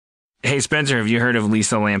Hey, Spencer, have you heard of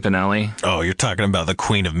Lisa Lampanelli? Oh, you're talking about the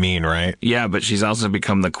Queen of Mean, right? Yeah, but she's also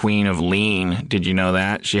become the Queen of Lean. Did you know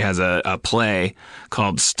that? She has a play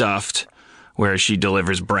called Stuffed, where she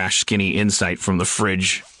delivers brash, skinny insight from the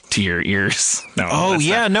fridge to your ears. No, oh,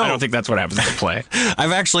 yeah, no. I don't think that's what happens in the play.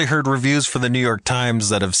 I've actually heard reviews for the New York Times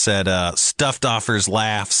that have said Stuffed offers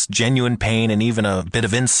laughs, genuine pain, and even a bit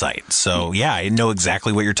of insight. So, yeah, I know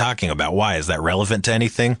exactly what you're talking about. Why? Is that relevant to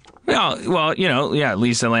anything? Well,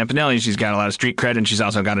 Lisa Lampanelli, she's got a lot of street cred, and she's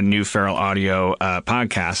also got a new Feral Audio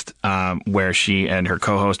podcast where she and her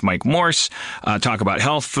co-host Mike Morse talk about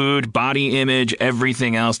health, food, body image,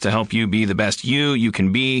 everything else to help you be the best you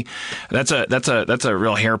can be. That's a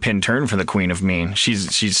real hairpin turn for the Queen of Mean.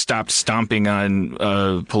 She's stopped stomping on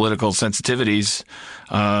political sensitivities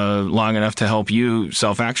long enough to help you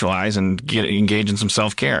self-actualize and engage in some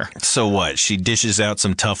self-care. So what? She dishes out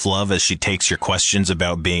some tough love as she takes your questions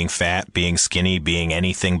about being fat, being skinny, being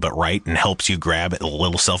anything but right, and helps you grab a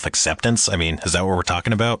little self-acceptance? I mean, is that what we're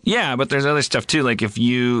talking about? Yeah, but there's other stuff too. Like if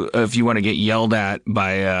you want to get yelled at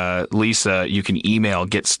by Lisa, you can email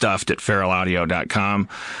getstuffed@feralaudio.com,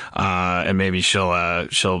 and maybe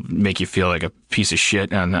she'll make you feel like a piece of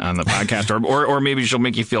shit on the podcast, or maybe she'll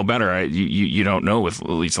make you feel better. You don't know with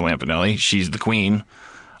Lisa Lampanelli. She's the queen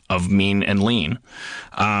of mean and lean.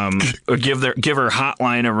 Give her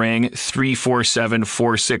hotline a ring,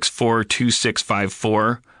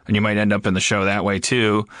 347-464-2654, and you might end up in the show that way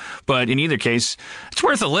too. But in either case, it's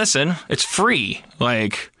worth a listen. It's free.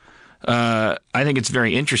 I think it's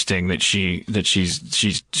very interesting that she's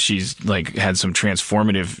like had some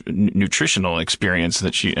transformative nutritional experience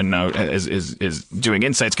that she and now is doing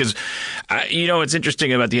insights, because what's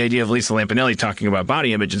interesting about the idea of Lisa Lampanelli talking about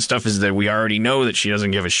body image and stuff is that we already know that she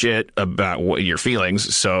doesn't give a shit about what your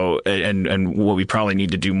feelings. So and what we probably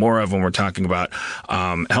need to do more of when we're talking about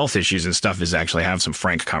health issues and stuff is actually have some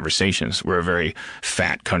frank conversations. We're a very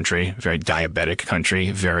fat country, very diabetic country,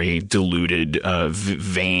 very deluded,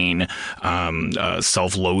 vain,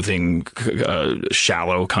 self-loathing,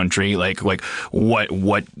 shallow country. Like what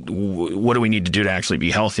do we need to do to actually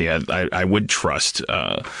be healthy? I would trust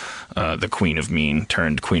the Queen of Mean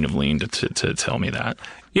turned Queen of Lean to tell me that.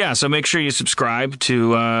 Yeah, so make sure you subscribe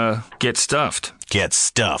to Get Stuffed. Get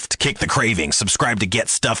Stuffed. Kick the craving. Subscribe to Get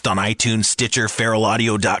Stuffed on iTunes, Stitcher,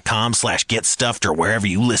 feralaudio.com/getstuffed, or wherever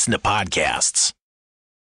you listen to podcasts.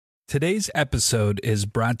 Today's episode is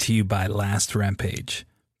brought to you by Last Rampage,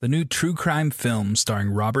 the new true crime film starring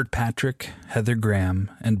Robert Patrick, Heather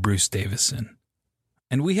Graham, and Bruce Davison.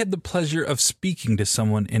 And we had the pleasure of speaking to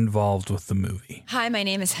someone involved with the movie. Hi, my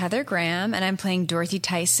name is Heather Graham, and I'm playing Dorothy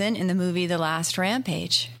Tyson in the movie The Last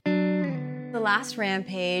Rampage. The Last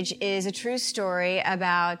Rampage is a true story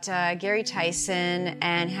about Gary Tyson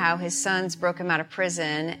and how his sons broke him out of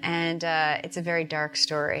prison, and it's a very dark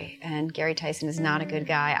story, and Gary Tyson is not a good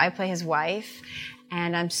guy. I play his wife,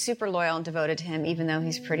 and I'm super loyal and devoted to him, even though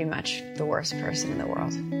he's pretty much the worst person in the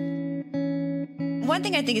world. One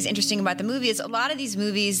thing I think is interesting about the movie is a lot of these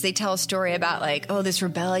movies, they tell a story about this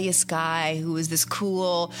rebellious guy who was this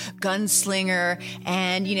cool gunslinger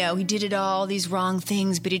and, he did these wrong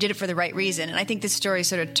things, but he did it for the right reason. And I think this story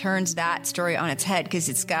sort of turns that story on its head, because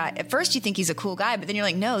at first you think he's a cool guy, but then you're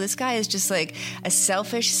like, no, this guy is just like a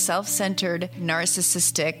selfish, self-centered,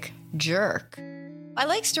 narcissistic jerk. I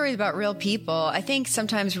like stories about real people. I think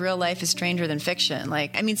sometimes real life is stranger than fiction.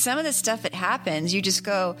 Some of the stuff that happens, you just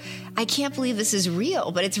go, I can't believe this is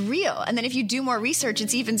real, but it's real. And then if you do more research,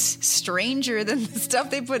 it's even stranger than the stuff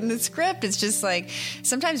they put in the script. It's just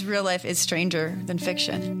sometimes real life is stranger than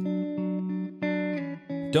fiction.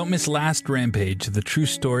 Don't miss Last Rampage, the true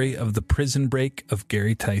story of the prison break of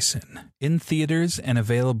Gary Tyson. In theaters and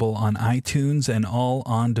available on iTunes and all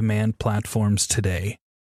on-demand platforms today.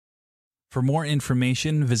 For more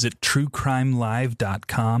information, visit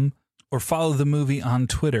truecrimelive.com or follow the movie on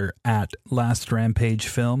Twitter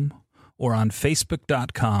 @LastRampageFilm or on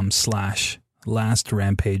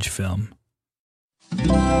Facebook.com/LastRampageFilm.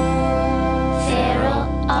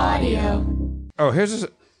 Feral Audio. Oh, here's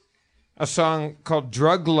a song called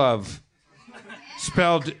Drug Love,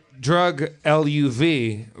 spelled Drug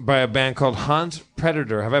L-U-V, by a band called Haunt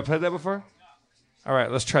Predator. Have I played that before? All right,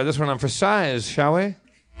 let's try this one on for size, shall we?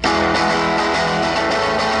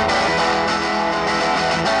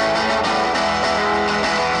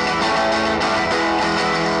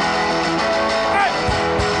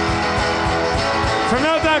 From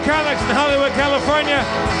Meltdown Comics in Hollywood, California,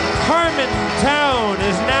 Harmontown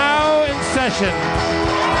is now in session.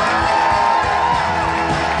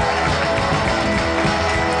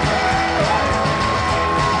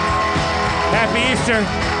 Happy Easter.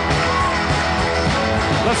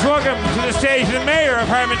 Let's welcome to the stage the mayor of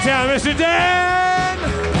Harmontown, Mr. Dan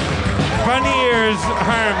Bunny Ears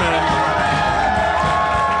Harmon.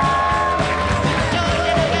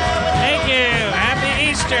 Thank you. Happy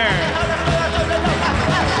Easter.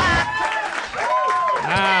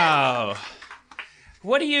 Oh.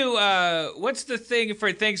 What do you, what's the thing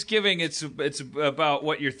for Thanksgiving? It's about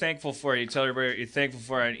what you're thankful for. You tell everybody what you're thankful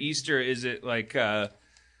for. On Easter, is it like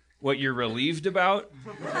what you're relieved about?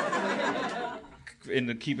 In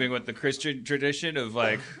the keeping with the Christian tradition of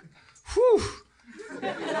like, whew.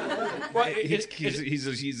 Well,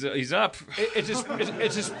 He's up.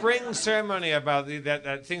 it's a spring ceremony about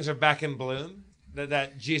that things are back in bloom.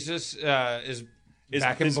 That Jesus is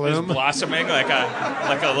back in bloom, is blossoming like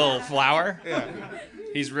a little flower. Yeah.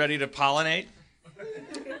 He's ready to pollinate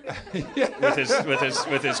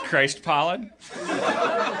with his Christ pollen.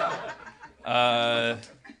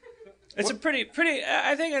 It's a pretty.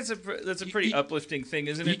 I think that's a pretty uplifting thing,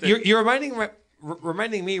 isn't it? You're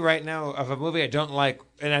reminding me right now of a movie I don't like,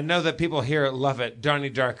 and I know that people here love it. Donnie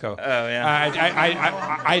Darko. Oh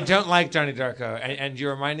yeah. I don't like Donnie Darko, and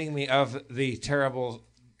you're reminding me of the terrible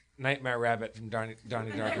Nightmare Rabbit from Donnie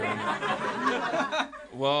Darko.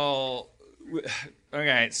 Well,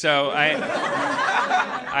 okay, so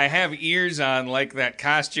I have ears on like that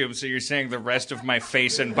costume, so you're saying the rest of my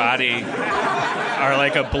face and body are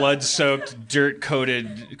like a blood-soaked,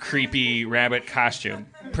 dirt-coated, creepy rabbit costume.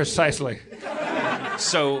 Precisely.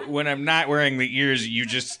 So when I'm not wearing the ears, you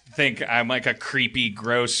just think I'm like a creepy,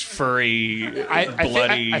 gross, furry,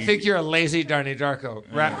 bloody... I think you're a lazy Donnie Darko.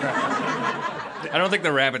 I don't think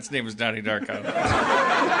the rabbit's name was Donnie Darko.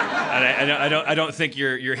 And I don't think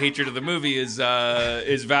your hatred of the movie is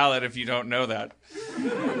valid if you don't know that.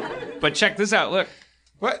 But check this out. Look.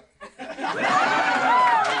 What?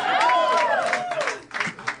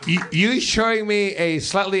 You showing me a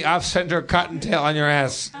slightly off-center cottontail on your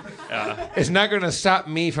ass is not going to stop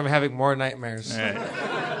me from having more nightmares. All right.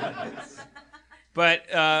 But,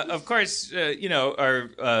 of course, our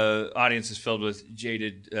audience is filled with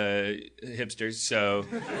jaded hipsters, so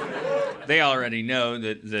they already know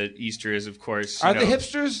that Easter is, of course... Are the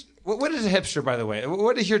hipsters... What is a hipster, by the way?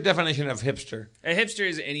 What is your definition of hipster? A hipster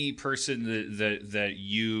is any person that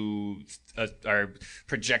you are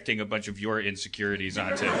projecting a bunch of your insecurities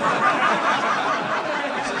onto.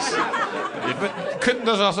 But couldn't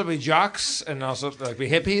those also be jocks and also like be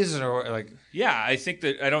hippies or like? Yeah, I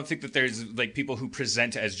don't think that there's like people who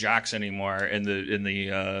present as jocks anymore in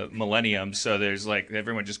the millennium. So there's like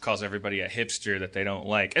everyone just calls everybody a hipster that they don't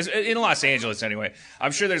like. In Los Angeles anyway.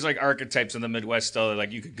 I'm sure there's like archetypes in the Midwest still that,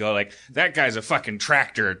 like you could go like that guy's a fucking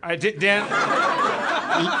tractor. Dan,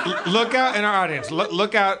 look out in our audience.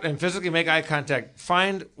 Look out and physically make eye contact.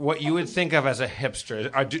 Find what you would think of as a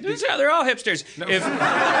hipster. They're all hipsters. No.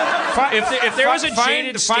 If there was a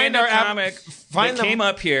jaded stand-up comic that came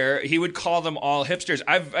up here, he would call them all hipsters.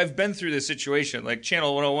 I've been through this situation. Like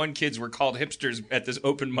Channel 101 kids were called hipsters at this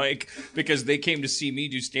open mic because they came to see me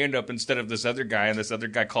do stand-up instead of this other guy, and this other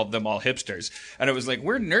guy called them all hipsters. And it was like,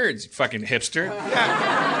 we're nerds, you fucking hipster.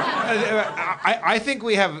 I think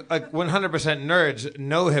we have like 100% nerds,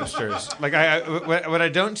 no hipsters. Like what I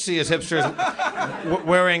don't see is hipsters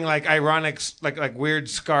wearing like ironic, like weird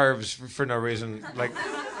scarves for no reason. Like.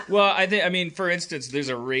 Well, I mean, for instance, there's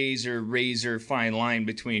a razor fine line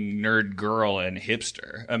between nerd girl and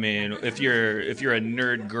hipster. I mean, if you're a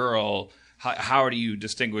nerd girl, how do you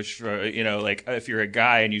distinguish? Like if you're a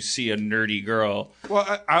guy and you see a nerdy girl. Well,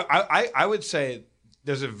 I would say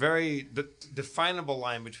there's a very definable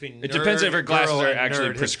line between. It depends if her glasses are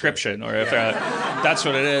actually prescription or if that's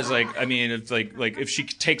what it is. Like, I mean, it's like if she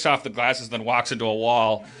takes off the glasses then walks into a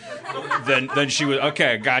wall, then she was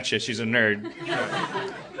okay. Gotcha. She's a nerd.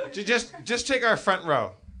 Just take our front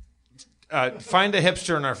row. Find a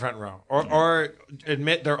hipster in our front row, or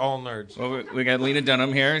admit they're all nerds. Well, we got Lena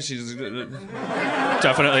Dunham here. She's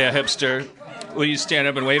definitely a hipster. Will you stand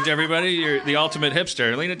up and wave to everybody? You're the ultimate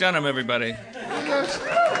hipster. Lena Dunham, everybody.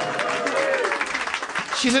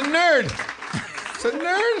 She's a nerd. She's a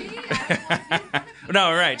nerd?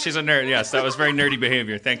 No, right. She's a nerd. Yes, that was very nerdy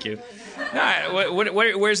behavior. Thank you. No,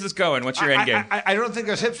 where's this going? What's your end game? I don't think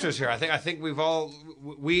there's hipsters here. I think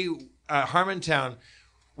Harmontown,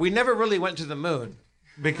 we never really went to the moon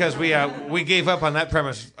because we gave up on that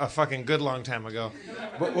premise a fucking good long time ago.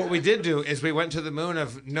 But what we did do is we went to the moon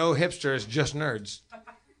of no hipsters, just nerds.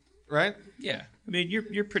 Right? Yeah. I mean,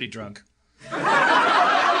 you're pretty drunk.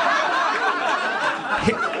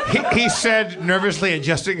 He said, nervously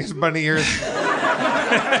adjusting his bunny ears.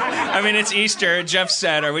 I mean, it's Easter. Jeff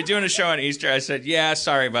said, "Are we doing a show on Easter?" I said, "Yeah,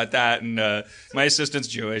 sorry about that." And my assistant's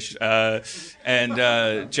Jewish.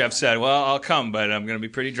 And Jeff said, "Well, I'll come, but I'm going to be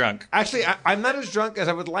pretty drunk." Actually, I'm not as drunk as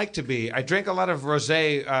I would like to be. I drank a lot of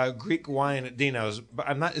rosé Greek wine at Dino's, but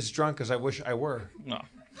I'm not as drunk as I wish I were. No.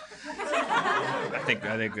 I think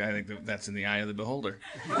that's in the eye of the beholder.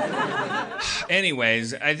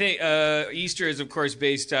 Anyways, I think Easter is, of course,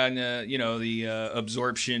 based on the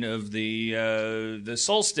absorption of the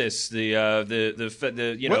solstice.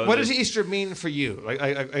 What does Easter mean for you? Like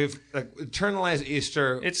eternalize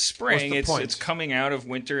Easter. It's spring. What's the point? It's coming out of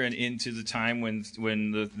winter and into the time when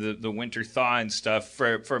the winter thaw and stuff.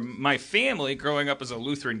 For my family, growing up as a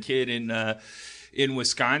Lutheran kid in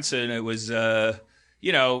Wisconsin, it was.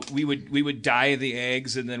 We would dye the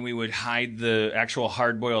eggs and then we would hide the actual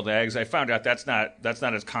hard-boiled eggs. I found out that's not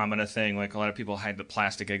as common a thing. Like a lot of people hide the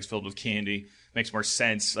plastic eggs filled with candy. Makes more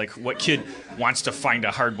sense. Like what kid wants to find a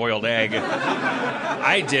hard-boiled egg?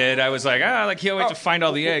 I did. I was like, can't wait to find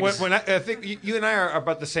all the eggs. When I think you and I are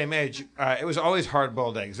about the same age, it was always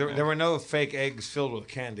hard-boiled eggs. There were no fake eggs filled with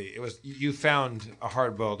candy. It was you found a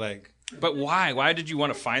hard-boiled egg. But why? Why did you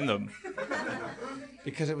want to find them?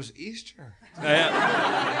 Because it was Easter.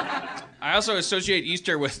 I also associate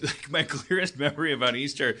Easter with my clearest memory about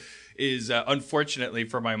Easter is unfortunately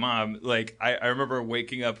for my mom. Like I remember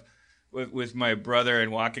waking up with my brother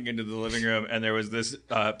and walking into the living room, and there was this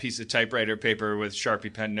piece of typewriter paper with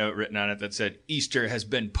Sharpie pen note written on it that said Easter has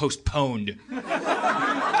been postponed.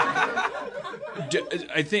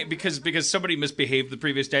 I think because somebody misbehaved the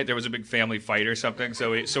previous night, there was a big family fight or something.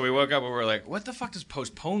 So we woke up and we were like, "What the fuck does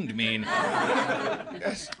postponed mean?"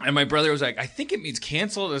 And my brother was like, "I think it means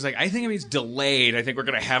canceled." I was like, "I think it means delayed. I think we're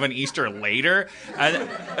gonna have an Easter later." And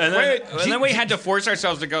then we had to force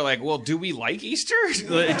ourselves to go like, "Well, do we like Easter?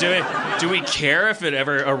 Do we care if it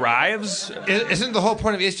ever arrives?" Isn't the whole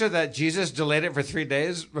point of Easter that Jesus delayed it for 3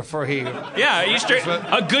 days before he? Yeah, Easter.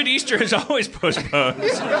 A good Easter is always postponed.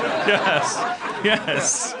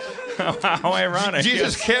 Yes. How ironic.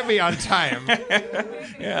 Jesus can't be on time.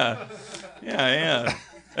 Yeah.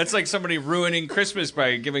 That's like somebody ruining Christmas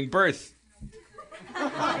by giving birth.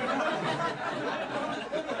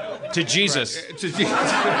 To Jesus. Right. To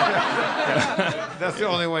Jesus. That's the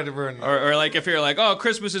only way to ruin it. Or like if you're like, "Oh,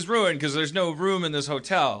 Christmas is ruined because there's no room in this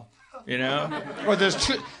hotel." You know? Or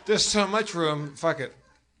there's so much room, fuck it.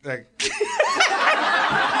 Like...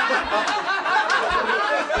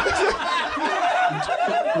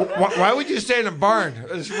 Why would you stay in a barn?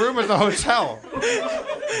 There's room at the hotel.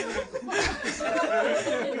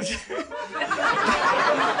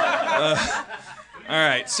 All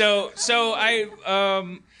right. So I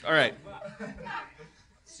all right. Let's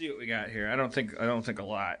see what we got here. I don't think a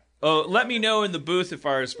lot. Oh, let me know in the booth if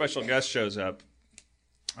our special guest shows up.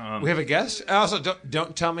 We have a guest? Also,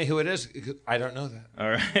 don't tell me who it is. I don't know that. All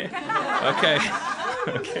right.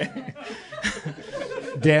 Okay.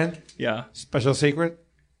 Dan? Yeah. Special secret?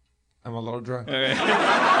 I'm a little drunk. Okay.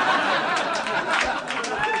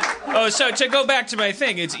 Oh, so to go back to my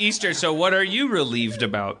thing, it's Easter, so what are you relieved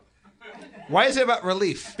about? Why is it about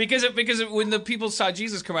relief? Because when the people saw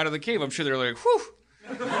Jesus come out of the cave, I'm sure they're like, whew.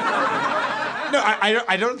 No,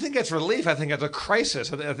 I don't think it's relief. I think it's a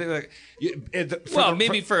crisis. I think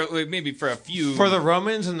maybe for a few, for the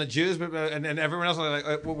Romans and the Jews and everyone else.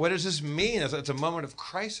 Like, what does this mean? It's a moment of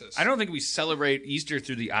crisis. I don't think we celebrate Easter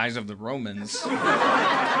through the eyes of the Romans. No,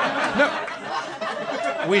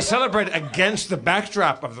 we celebrate against the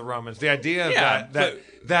backdrop of the Romans. The idea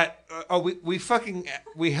that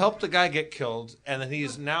we helped a guy get killed, and then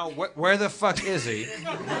he's now where the fuck is he?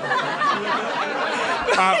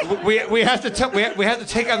 We have to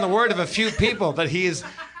take on the word of a few people that he's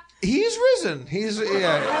risen. He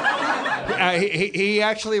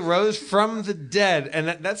actually rose from the dead, and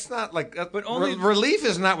that's not like. But only relief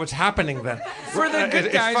is not what's happening then. For the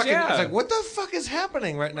good guys, It's like what the fuck is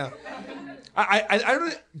happening right now?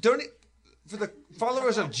 I don't. For the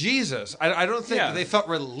followers of Jesus, I don't think that they felt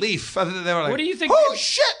relief. They were like, "What do you think?" Oh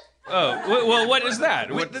shit! Oh, well, what is that?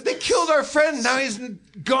 They killed our friend. Now he's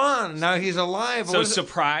gone. Now he's alive. So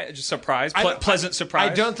surprise, pleasant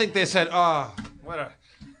surprise. I don't think they said, "Oh, what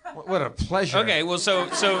a pleasure." Okay, well, so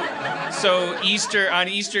on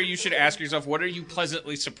Easter, you should ask yourself, what are you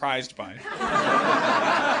pleasantly surprised by?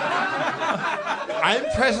 I'm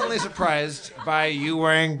pleasantly surprised by you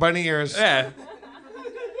wearing bunny ears. Yeah.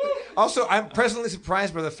 Also, I'm pleasantly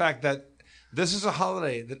surprised by the fact that this is a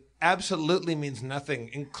holiday that absolutely means nothing,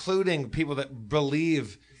 including people that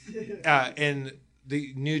believe in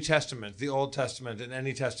the New Testament, the Old Testament, and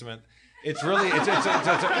any testament. It's really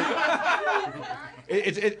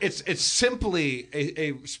It's simply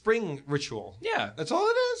a spring ritual. Yeah. That's all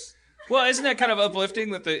it is. Well, isn't that kind of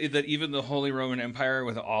uplifting that that even the Holy Roman Empire,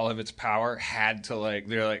 with all of its power, had to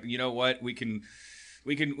they're like, you know what, we can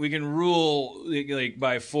rule like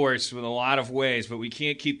by force in a lot of ways, but we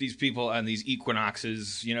can't keep these people on these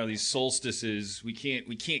equinoxes, these solstices. We can't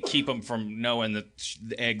keep them from knowing that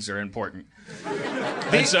the eggs are important.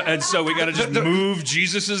 And so we got to just move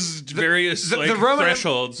Jesus's various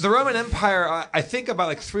thresholds. The Roman Empire, I think about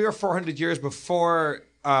like 300 or 400 years before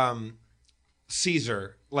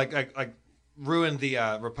Caesar, like ruined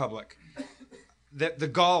the Republic. The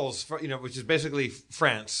Gauls, which is basically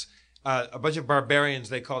France. A bunch of barbarians,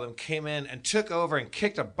 they called them, came in and took over and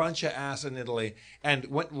kicked a bunch of ass in Italy and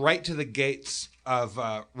went right to the gates of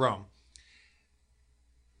Rome.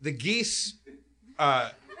 The geese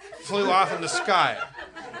flew off in the sky,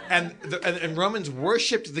 and Romans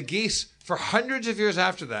worshipped the geese for hundreds of years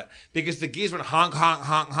after that, because the geese went honk, honk,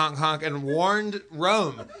 honk, honk, honk, and warned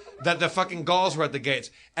Rome that the fucking Gauls were at the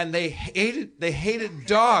gates. And they hated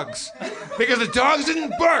dogs because the dogs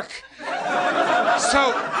didn't bark.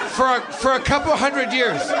 So for a couple hundred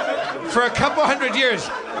years,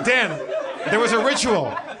 Dan, there was a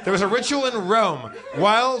ritual. There was a ritual in Rome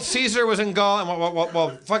while Caesar was in Gaul, and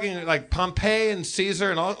while fucking like Pompey and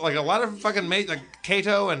Caesar and all, like a lot of fucking mates, like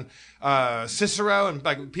Cato and Cicero and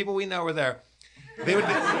like people we know were there. They would.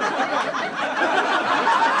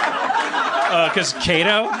 Because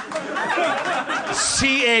Cato?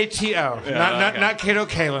 Cato, not Cato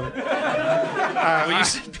Kalin. Well, you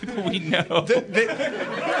said people we know.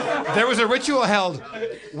 There was a ritual held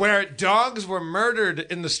where dogs were murdered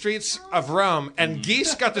in the streets of Rome, and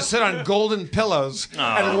geese got to sit on golden pillows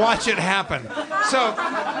and watch it happen. So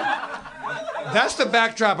that's the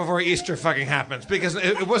backdrop of where Easter fucking happens, because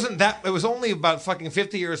it wasn't that. It was only about fucking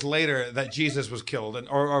 50 years later that Jesus was killed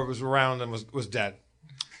or was around and was dead.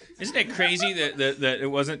 Isn't it crazy that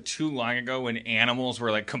it wasn't too long ago when animals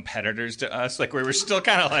were like competitors to us? Like we were still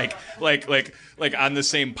kind of like on the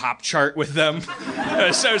same pop chart with them.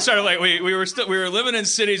 So sort of like we were living in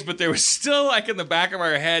cities, but there was still like in the back of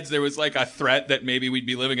our heads there was like a threat that maybe we'd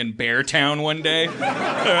be living in Bear Town one day.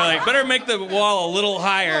 They're like, better make the wall a little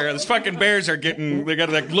higher. Those fucking bears they got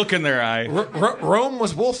like look in their eye. Rome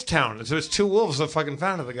was Wolf Town, so it's two wolves that fucking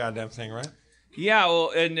founded the goddamn thing, right? Yeah,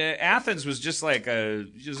 well, and Athens was just like a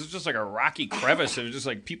rocky crevice. It was just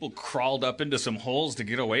like people crawled up into some holes to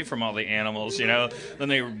get away from all the animals, Then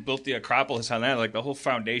they built the Acropolis on that. Like the whole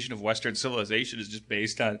foundation of Western civilization is just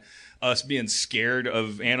based on us being scared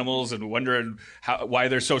of animals and wondering why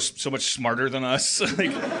they're so much smarter than us.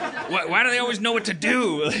 Like, why do they always know what to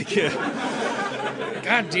do? Like,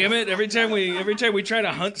 God damn it! Every time we try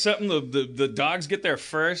to hunt something, the dogs get there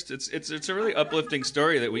first. It's a really uplifting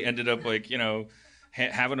story that we ended up like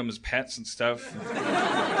having them as pets and stuff.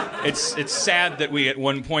 It's sad that we at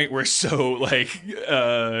one point were so like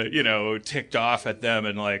ticked off at them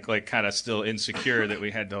and like kind of still insecure that we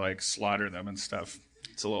had to like slaughter them and stuff.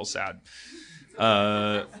 It's a little sad.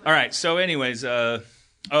 All right. So anyways, can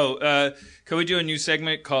we do a new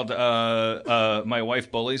segment called My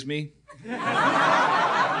Wife Bullies Me?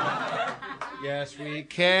 Yes, we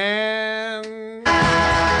can.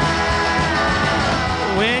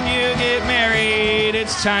 When you get married,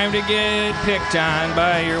 it's time to get picked on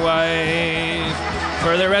by your wife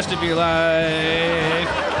for the rest of your life.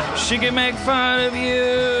 She can make fun of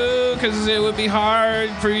you because it would be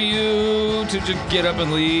hard for you to just get up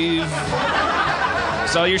and leave.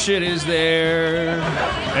 So all your shit is there,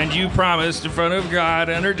 and you promised in front of God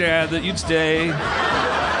and her dad that you'd stay.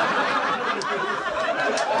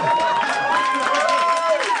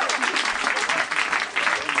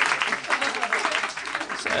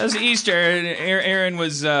 As Easter, Aaron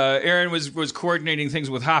was coordinating things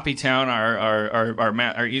with Hoppy Town,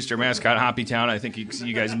 our Easter mascot, Hoppy Town. I think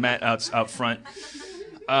you guys met out front.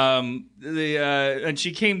 And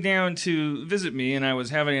she came down to visit me, and I was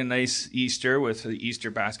having a nice Easter with the Easter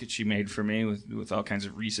basket she made for me with all kinds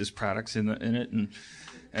of Reese's products in it,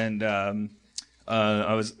 and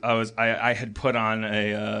I had put on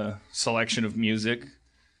a selection of music,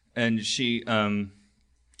 and she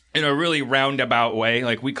in a really roundabout way,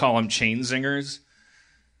 like we call them chain zingers.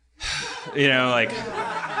 Like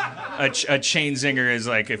a chain zinger is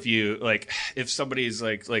like if somebody's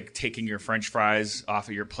like taking your French fries off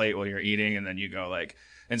of your plate while you're eating, and then you go like,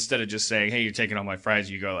 instead of just saying, "Hey, you're taking all my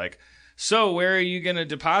fries," you go like, "So where are you gonna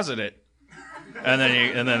deposit it?" And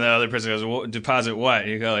then the other person goes, well, "Deposit what?"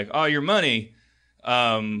 And you go like, "Oh, your money.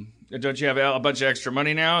 Don't you have a bunch of extra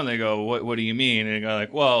money now?" And they go, "What do you mean?" And you go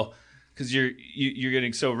like, "Well, because you're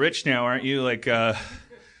getting so rich now, aren't you? Like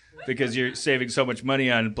because you're saving so much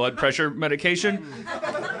money on blood pressure medication.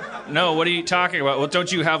 No, what are you talking about? Well,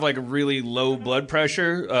 don't you have like really low blood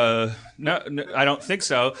pressure? No, I don't think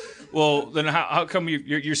so. Well, then how come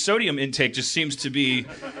your sodium intake just seems to be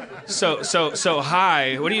so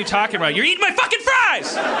high? What are you talking about? You're eating my fucking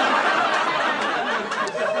fries!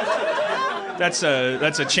 That's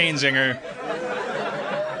a chain zinger.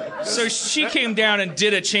 So she came down and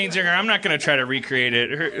did a chain zinger. I'm not going to try to recreate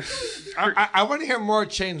it. I want to hear more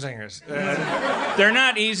chain zingers. They're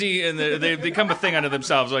not easy, and they become a thing unto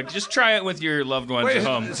themselves. Like, just try it with your loved ones at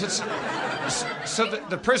home. So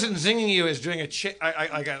the person zinging you is doing a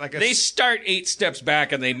like a. They start 8 steps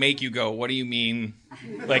back, and they make you go, "What do you mean?"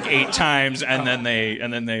 Like 8 times, and then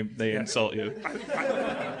they insult you.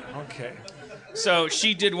 Okay. So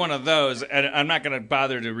she did one of those, and I'm not going to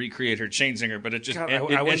bother to recreate her chain zinger, but it just God, it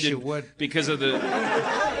I wish ended you would. because of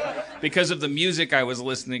the music I was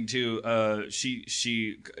listening to.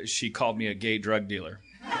 She called me a gay drug dealer.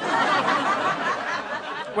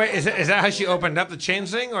 Wait, is that how she opened up the chain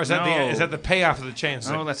zing, or is that the payoff of the chain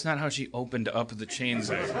zing? No, that's not how she opened up the chain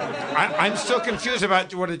zing. I'm still confused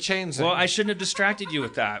about what a chain zing. Well, I shouldn't have distracted you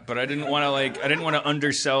with that, but I didn't want to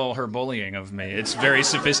undersell her bullying of me. It's very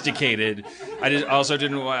sophisticated. I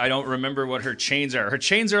don't remember what her chains are. Her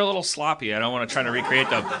chains are a little sloppy. I don't want to try to recreate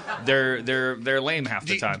them. They're lame half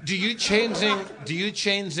the time. Do you chain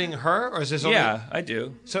zing her, or is this only? Yeah, I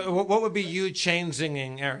do. So what would be you chain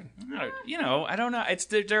zinging Aaron? I don't know.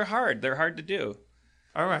 They're hard. They're hard to do.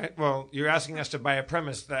 All right. Well, you're asking us to buy a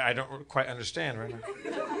premise that I don't quite understand right now.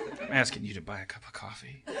 I'm asking you to buy a cup of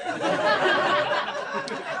coffee.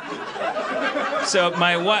 So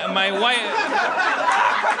my wife.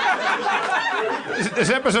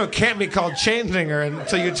 This episode can't be called Chain Zinger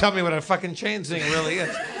until you tell me what a fucking chain zinger really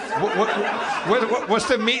is. What's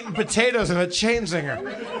the meat and potatoes of a chain zinger?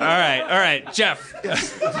 All right, Jeff.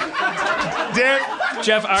 Yes. Dan,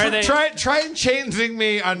 Jeff, they try and chain zing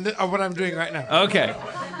me on what I'm doing right now? Okay,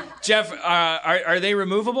 Jeff, are they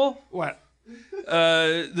removable? What?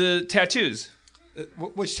 The tattoos.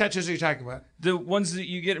 Which tattoos are you talking about? The ones that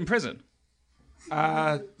you get in prison.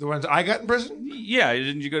 The ones I got in prison? Yeah,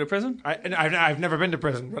 didn't you go to prison? I've never been to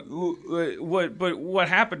prison. But what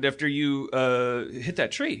happened after you hit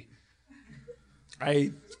that tree?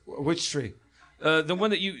 Which tree? The one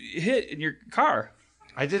that you hit in your car.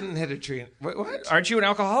 I didn't hit a tree. What? Aren't you an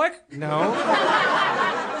alcoholic? No.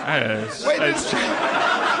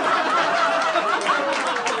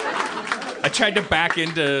 I tried to back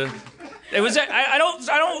into. It was. I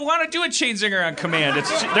don't want to do a chain zinger on command.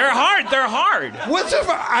 They're hard. They're hard.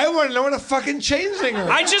 I want to know what a fucking chain zinger is.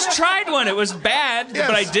 I just tried one. It was bad, yes.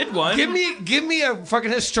 But I did one. Give me a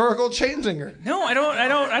fucking historical chain zinger. No, I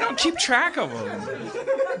don't keep track of them.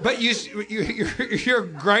 But you're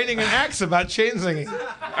grinding an axe about chain zinging.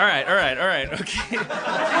 All right. Okay.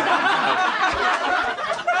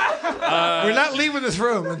 We're not leaving this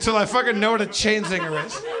room until I fucking know what a chain zinger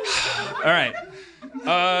is. All right.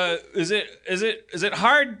 Is it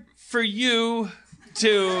hard for you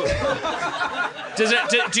to?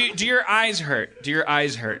 Do your eyes hurt? Do your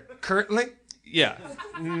eyes hurt? Currently? Yeah.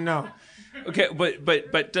 No. Okay,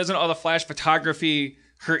 but doesn't all the flash photography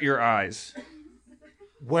hurt your eyes?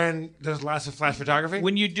 When there's lots of flash photography?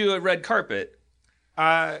 When you do a red carpet.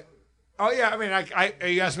 Oh yeah. I mean,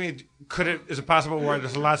 you asked me, is it possible where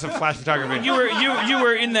there's lots of flash photography? You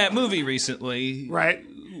were in that movie recently, right?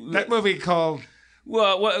 That movie called.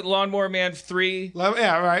 Well, what, Lawnmower Man 3?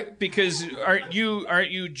 Yeah, right. Because aren't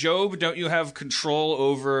you Job? Don't you have control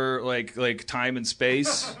over like time and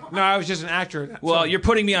space? No, I was just an actor in that Well, film. you're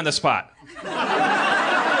putting me on the spot.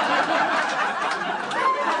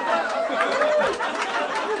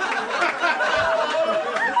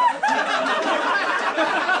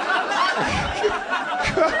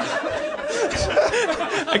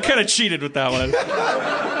 I kind of cheated with that one.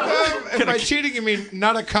 And by cheating, you mean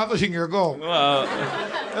not accomplishing your goal. Well,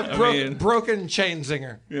 broken chain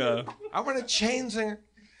zinger. Yeah. I want a chain zinger.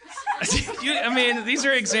 These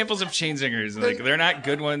are examples of chain zingers. Like, they're not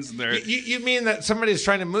good ones. You mean that somebody's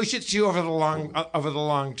trying to moosh it to you over the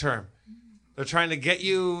long term? They're trying to get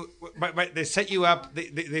you. They set you up.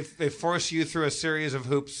 They force you through a series of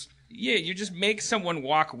hoops. Yeah, you just make someone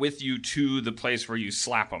walk with you to the place where you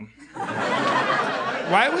slap them.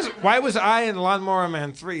 Why was I in Lawnmower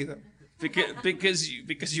Man 3 then? Because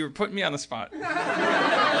you were putting me on the spot.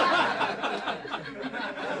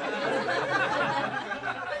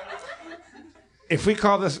 If we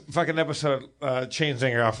call this fucking episode Chain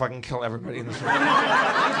Zinger, I'll fucking kill everybody in this room.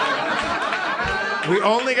 We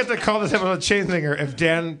only get to call this episode Chain Zinger if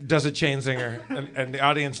Dan does a chain zinger and the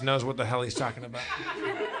audience knows what the hell he's talking about.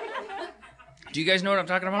 Do you guys know what I'm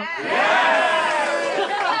talking about?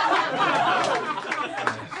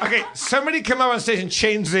 Okay, somebody come up on stage and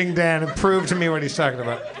chain zing Dan and prove to me what he's talking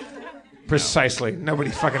about. Precisely. Nobody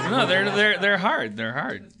fucking. No, they're hard. They're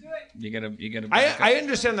hard. You gotta. I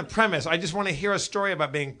understand the premise. I just want to hear a story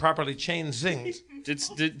about being properly chain zinged.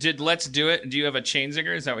 Did Let's Do It? Do you have a chain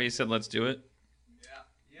zinger? Is that what you said? Let's do it.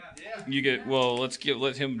 Yeah. You get. Well,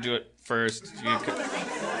 let him do it first. You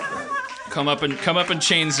come up and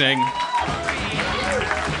chain zing.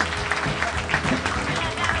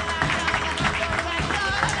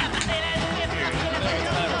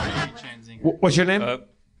 What's your name?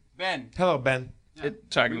 Ben. Hello, Ben. We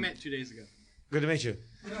met 2 days ago. Good to meet you.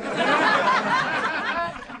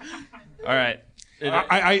 All right.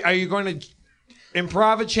 Are you going to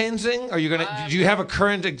improv a chain zing? Are you going to? Do you have a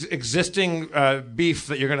current existing beef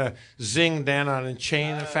that you're going to zing Dan on in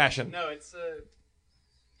chain fashion? No, it's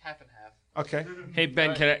half and half. Okay. Hey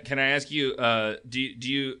Ben, can I ask you? Do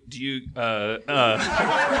you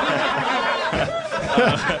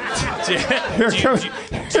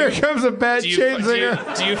Here comes a bad chain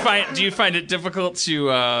zinger. Do you find it difficult to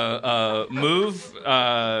move?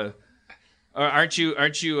 Or aren't you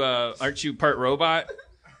part robot?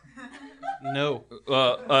 No.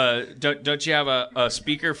 Don't you have a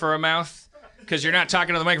speaker for a mouth? Because you're not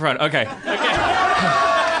talking to the microphone. Okay.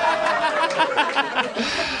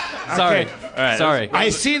 Sorry. Okay. All right. Sorry.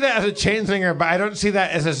 I see that as a chain zinger, but I don't see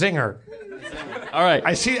that as a zinger. All right.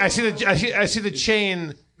 I see the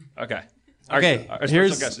chain. Okay. Okay. Our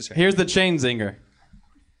special guest is here. Here's the chain zinger.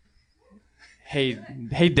 Hey,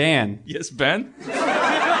 Dan. Yes, Ben.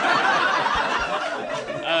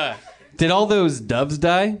 Did all those doves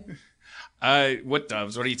die? What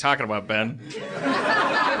doves? What are you talking about, Ben?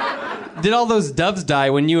 Did all those doves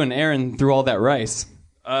die when you and Aaron threw all that rice?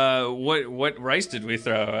 What rice did we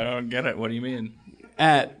throw? I don't get it. What do you mean?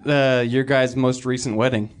 At your guys' most recent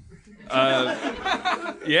wedding.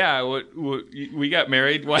 Yeah, we got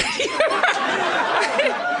married. What?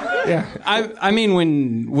 Yeah. I mean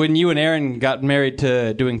when you and Aaron got married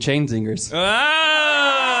to doing chain zingers.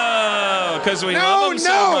 Oh, because we love him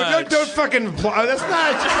so much. Don't fucking apply. That's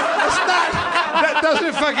not. That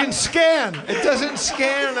doesn't fucking scan. It doesn't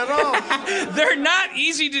scan at all. They're not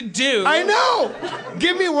easy to do. I know.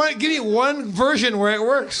 Give me one version where it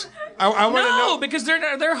works. I want to know. No, because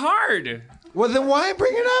they're hard. Well, then why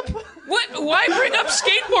bring it up? What? Why bring up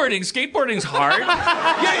skateboarding? Skateboarding's hard.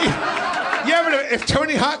 Yeah, but if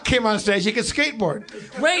Tony Hawk came on stage, he could skateboard.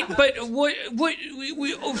 Right, but what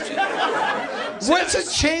What's a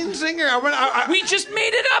chain zinger? we just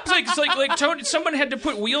made it up. It's like Tony. Someone had to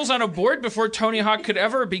put wheels on a board before Tony Hawk could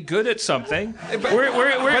ever be good at something.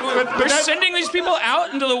 We're sending these people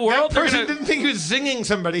out into the world. That person didn't think he was zinging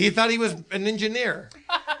somebody. He thought he was an engineer.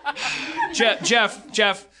 Jeff,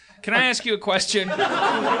 can I ask you a question?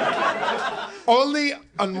 Only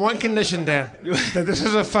on one condition, Dan. That this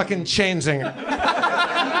is a fucking chain zinger.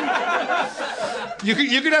 You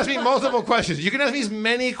can ask me multiple questions. You can ask me as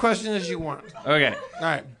many questions as you want. Okay. All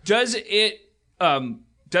right. Does it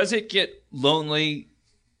get lonely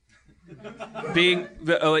being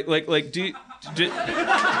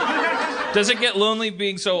does it get lonely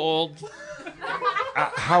being so old?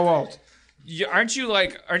 How old? Aren't you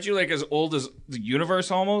like as old as the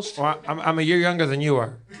universe almost? Well, I'm a year younger than you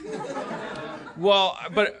are. Well,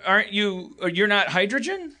 but aren't you? You're not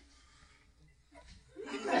hydrogen?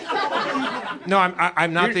 No,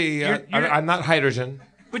 I'm not I'm not hydrogen.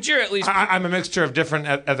 But you're at least. I'm a mixture of different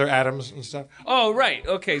other atoms and stuff. Oh, right.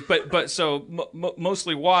 Okay, but so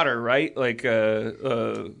mostly water, right? Like,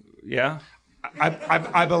 yeah.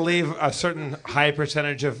 I believe a certain high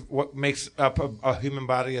percentage of what makes up a human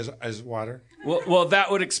body is water. Well, that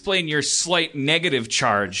would explain your slight negative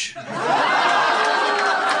charge.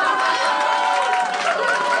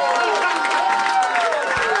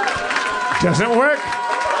 Doesn't work.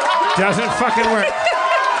 Doesn't fucking work.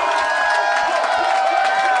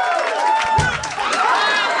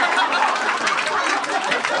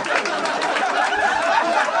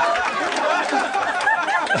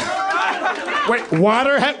 Wait,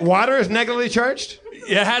 water is negatively charged?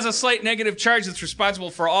 It has a slight negative charge that's responsible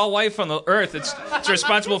for all life on the Earth. It's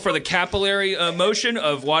responsible for the capillary motion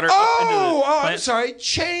of water up into the plant. I'm sorry.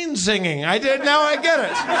 Chain zinging. Now I get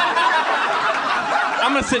it.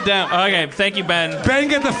 I'm gonna sit down. Okay, thank you, Ben. Ben,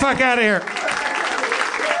 get the fuck out of here.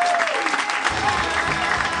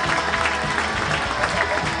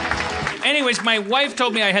 Anyways, my wife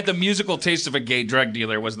told me I had the musical taste of a gay drug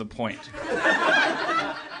dealer was the point.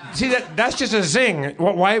 See, that's just a zing.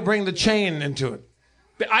 Why bring the chain into it?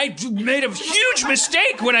 I made a huge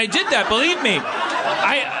mistake when I did that, believe me.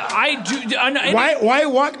 I do. Why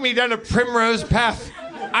walk me down a primrose path?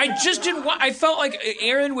 I just didn't want. I felt like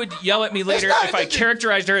Aaron would yell at me later if I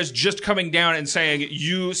characterized her as just coming down and saying,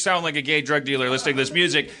 "You sound like a gay drug dealer listening to this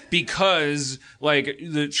music," because, like,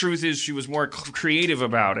 the truth is she was more creative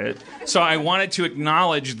about it. So I wanted to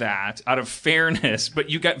acknowledge that out of fairness, but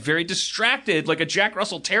you got very distracted, like a Jack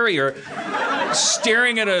Russell Terrier,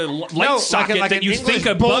 staring at a light socket like that you English think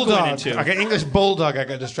a bug bulldog, went into. like an English bulldog. I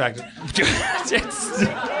got distracted.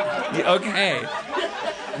 Okay.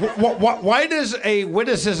 Why does a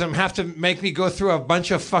witticism have to make me go through a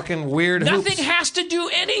bunch of fucking weird hoops? Nothing has to do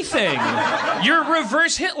anything. You're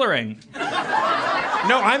reverse Hitlering.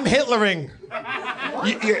 No, I'm Hitlering.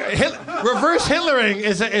 Reverse Hitlering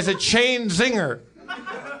is a chain zinger.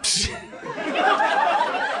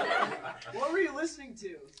 What were you listening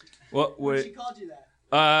to? What She called you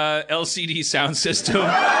that. LCD sound system. All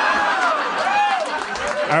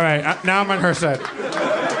right, now I'm on her side.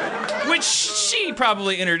 Which she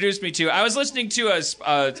probably introduced me to. I was listening to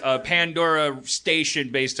a Pandora station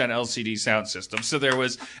based on LCD sound system. So there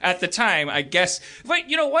was, at the time, I guess, but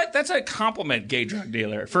you know what? That's a compliment, gay drug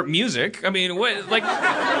dealer, for music. I mean, what, like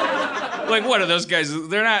what are those guys?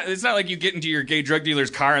 They're not, it's not like you get into your gay drug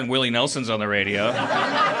dealer's car and Willie Nelson's on the radio.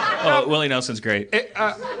 Oh, Willie Nelson's great.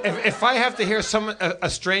 If I have to hear a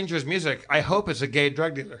stranger's music, I hope it's a gay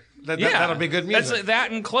drug dealer. That'll be good music. That's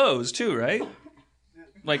that and clothes, too, right?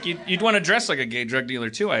 Like, you'd want to dress like a gay drug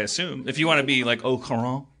dealer, too, I assume. If you want to be like, au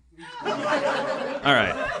courant. All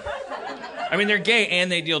right. I mean, they're gay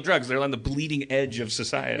and they deal drugs. They're on the bleeding edge of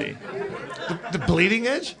society. The bleeding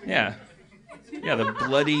edge? Yeah. Yeah, the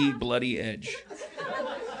bloody edge.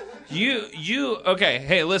 Okay,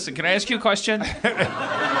 hey, listen, can I ask you a question?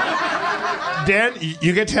 Dan,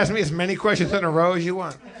 you get to ask me as many questions in a row as you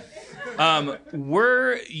want.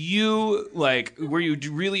 Were you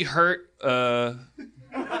really hurt,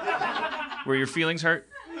 were your feelings hurt?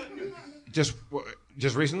 Just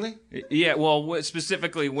recently? Yeah, well,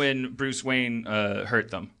 specifically when Bruce Wayne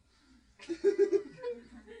hurt them.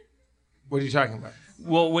 What are you talking about?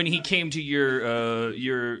 Well, when he came to your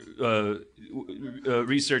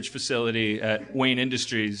research facility at Wayne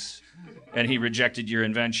Industries, and he rejected your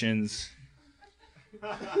inventions.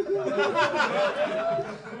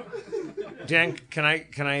 Dan, can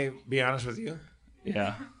I be honest with you?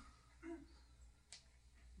 Yeah.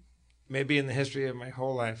 Maybe in the history of my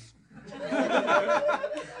whole life,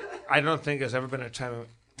 I don't think there's ever been a time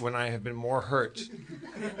when I have been more hurt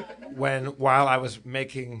while I was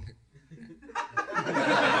making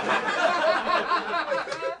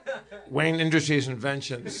Wayne Industries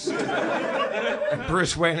inventions. And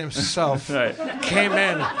Bruce Wayne himself came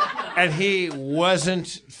in and he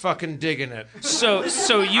wasn't fucking digging it. So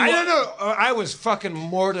you... I don't know. I was fucking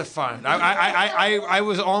mortified. I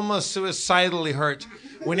was almost suicidally hurt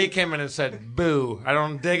when he came in and said, "Boo, I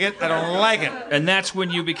don't dig it. I don't like it." And that's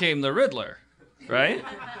when you became the Riddler, right?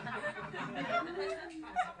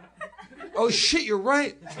 Oh, shit, you're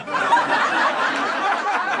right.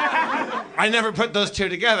 I never put those two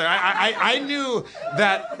together. I knew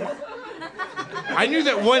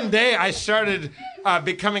that one day I started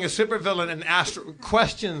becoming a supervillain and asked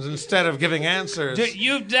questions instead of giving answers.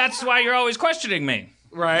 That's why you're always questioning me.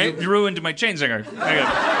 Right. You ruined my chain singer.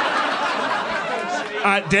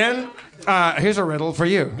 Dan, here's a riddle for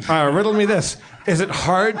you. Riddle me this. Is it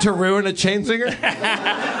hard to ruin a chain singer?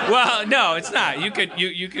 Well, no, it's not. You could.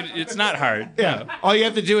 It's not hard. Yeah. No. All you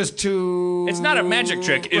have to do is to. It's not a magic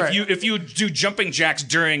trick. Right. If you do jumping jacks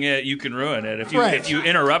during it, you can ruin it. If you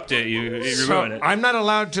interrupt it, you ruin it. I'm not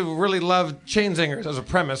allowed to really love chain singers as a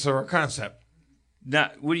premise or a concept.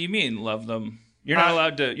 What do you mean, love them? You're not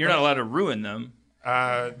allowed to. You're not allowed to ruin them.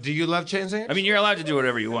 Do you love chain singers? I mean, you're allowed to do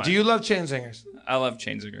whatever you want. Do you love chain singers? I love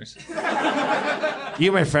chain singers.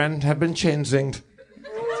 You, my friend, have been chain zinged.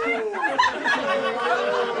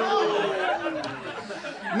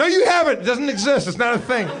 No, you haven't. It doesn't exist. It's not a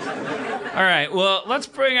thing. All right. Well, let's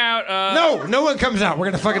bring out. No one comes out. We're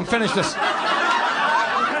gonna fucking finish this.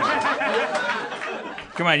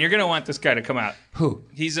 Come on, you're gonna want this guy to come out. Who?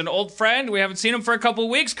 He's an old friend. We haven't seen him for a couple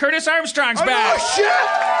weeks. Curtis Armstrong's back. Oh shit!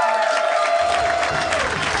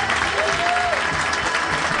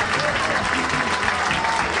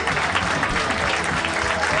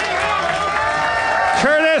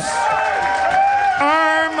 Curtis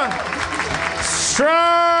Armstrong.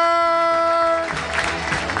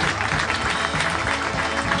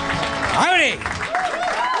 Howdy.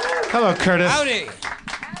 Hello, Curtis. Howdy.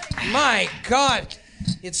 My God,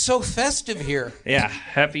 it's so festive here. Yeah,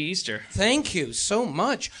 happy Easter. Thank you so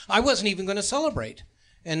much. I wasn't even going to celebrate,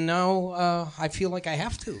 and now I feel like I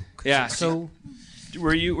have to. Yeah.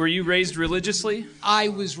 Were you raised religiously? I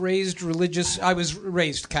was raised religious. I was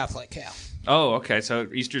raised Catholic, yeah. Oh, okay. So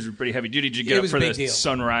Easter's were pretty heavy duty. Did you get It up was for a the big deal.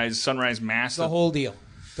 sunrise mass? The whole deal.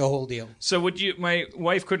 So my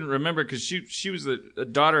wife couldn't remember because she was the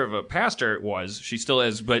daughter of a pastor. She still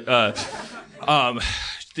is, but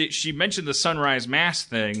she mentioned the sunrise mass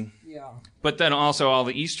thing. Yeah. But then also all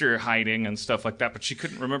the Easter hiding and stuff like that. But she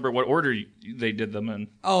couldn't remember what order they did them in.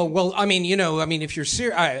 Oh well, if you're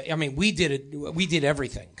serious, we did it. We did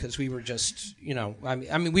everything because we were just,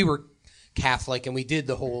 we were Catholic and we did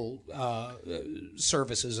the whole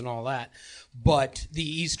services and all that. But the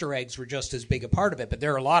Easter eggs were just as big a part of it. But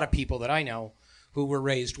there are a lot of people that I know who were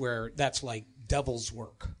raised where that's like devil's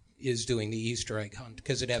work, is doing the Easter egg hunt,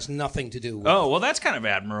 because it has nothing to do with... Oh, well, that's kind of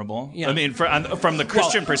admirable. Yeah. I mean, from the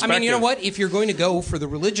Christian perspective... I mean, you know what? If you're going to go for the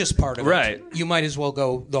religious part of it, you might as well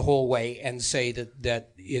go the whole way and say that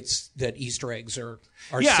Easter eggs are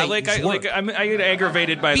Satan's work. I get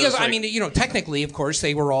aggravated by because those, technically, of course,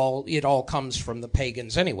 it all comes from the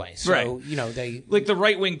pagans anyway. So right. They like the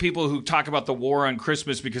right wing people who talk about the war on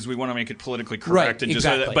Christmas because we want to make it politically correct, right, and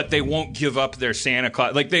exactly. but they won't give up their Santa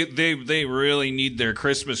Claus. Like they really need their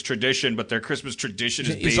Christmas tradition, but their Christmas tradition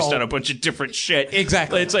is based on a bunch of different shit.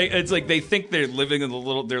 Exactly. It's like they think they're living in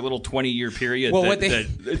their little 20-year period. Well,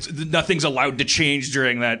 nothing's allowed to change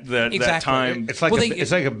during that time. It's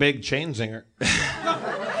like a big chain zinger.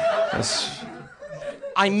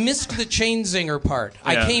 I missed the chain zinger part.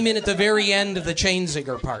 I came in at the very end of the chain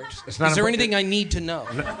zinger part. Is there anything I need to know?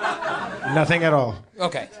 Nothing at all.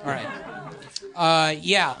 Okay, all right.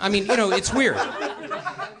 It's weird.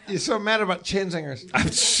 You're so mad about chain zingers.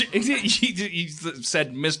 He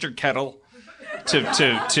said Mr. Kettle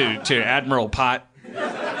to Admiral Pot.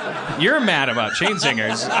 You're mad about chain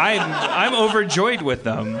zingers. I'm overjoyed with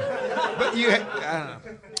them. But I don't know.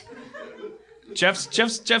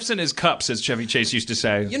 Jeff's in his cups, as Chevy Chase used to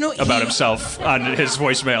say about himself on his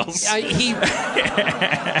voicemails.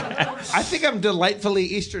 I think I'm delightfully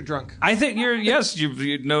Easter drunk. I think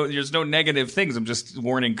there's no negative things. I'm just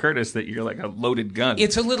warning Curtis that you're like a loaded gun.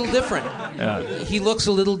 It's a little different. Yeah. He looks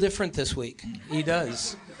a little different this week. He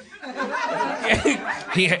does.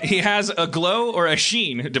 He has a glow or a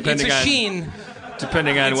sheen, depending on sheen.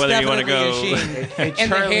 Depending on whether you want to go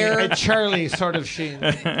a Charlie sort of sheen.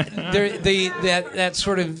 That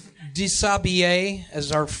sort of déshabillé,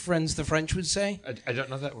 as our friends the French would say. I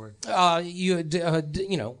don't know that word.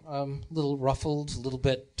 Little ruffled, a little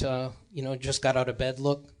bit, just got out of bed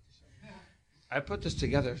look. I put this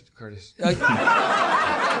together, Curtis.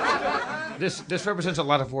 This represents a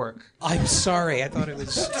lot of work. I'm sorry. I thought it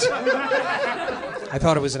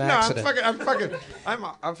was an accident.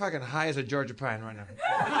 I'm fucking high as a Georgia pine right now.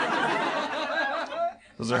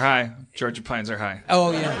 Those are high. Georgia pines are high.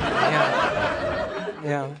 Oh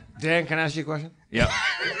yeah. Dan, can I ask you a question? Yep.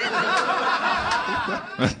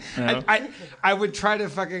 I would try to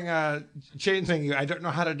fucking chain thing you. I don't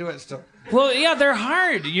know how to do it still. Well, yeah, they're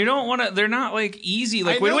hard. You don't want to. They're not like easy.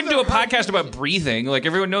 Like we wouldn't do a podcast about breathing. Like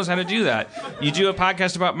everyone knows how to do that. You do a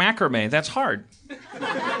podcast about macrame. That's hard.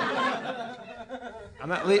 I'm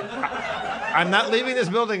not leaving this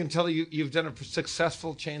building until you've done a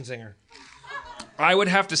successful chain zinger. I would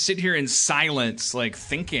have to sit here in silence, like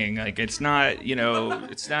thinking. Like it's not.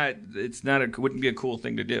 It wouldn't be a cool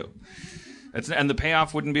thing to do. And the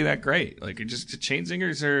payoff wouldn't be that great. Like the chain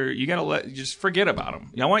zingers are. You just forget about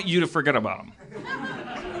them. I want you to forget about them.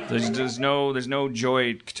 There's no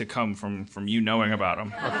joy to come from you knowing about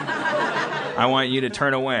them. I want you to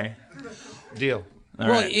turn away. Deal.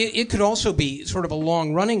 Right. It could also be sort of a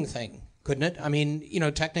long-running thing, couldn't it? I mean,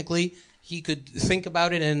 technically, he could think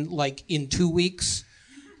about it, and like in 2 weeks,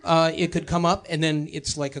 it could come up, and then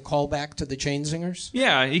it's like a callback to the chain zingers.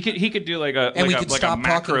 Yeah, he could do like a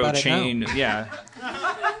macro chain. Yeah.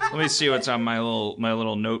 Let me see what's on my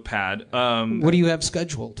little notepad. What do you have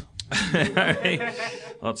scheduled?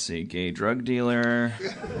 Let's see. Gay drug dealer.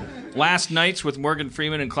 Last Nights with Morgan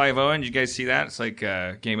Freeman and Clive Owen. Did you guys see that? It's like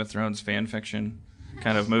a Game of Thrones fan fiction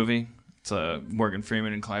kind of movie. It's Morgan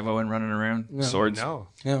Freeman and Clive Owen running around. Yeah. Swords. No.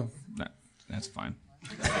 Yeah. That's fine.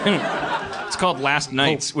 It's called Last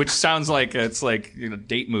Nights, which sounds like it's like a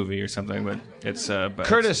date movie or something, but it's.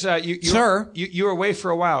 Curtis, you were away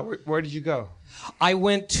for a while. Where did you go? I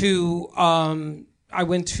went to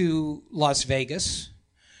Las Vegas,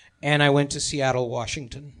 and I went to Seattle,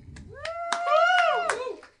 Washington.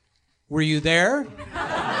 Were you there?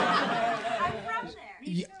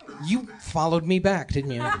 You followed me back,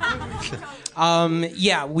 didn't you? Yeah,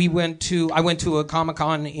 I went to a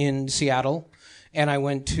Comic-Con in Seattle, and I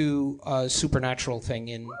went to a Supernatural thing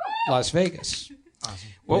in Las Vegas. Awesome.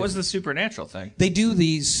 What was the supernatural thing? They do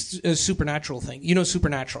these supernatural thing. You know,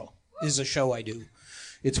 Supernatural is a show I do.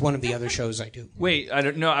 It's one of the other shows I do. Wait, I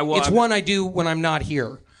don't know. One I do when I'm not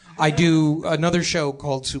here. I do another show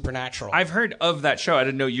called Supernatural. I've heard of that show. I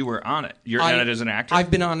didn't know you were on it. You're on it as an actor?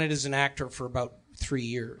 I've been on it as an actor for about 3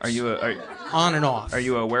 years. Are you on and off? Are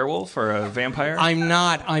you a werewolf or a vampire? I'm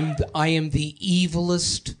not. I am the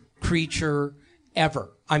evilest creature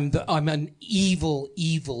ever. I'm an evil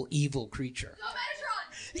creature.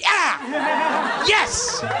 Yeah.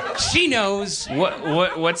 Yes. She knows.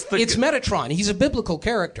 What's the? It's Metatron. He's a biblical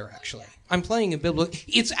character, actually. I'm playing a biblical.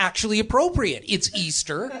 It's actually appropriate. It's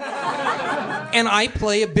Easter, and I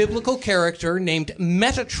play a biblical character named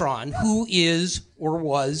Metatron, who is or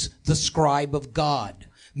was the scribe of God.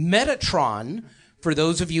 Metatron, for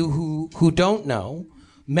those of you who don't know,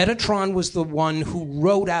 Metatron was the one who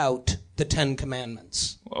wrote out the Ten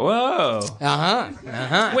Commandments. Whoa.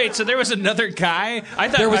 Wait, so there was another guy? I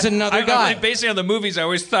thought there was another guy. Based on the movies, I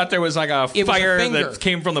always thought there was like a fire that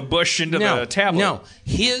came from the bush into the tablet. No,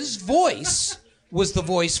 his voice was the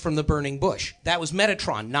voice from the burning bush. That was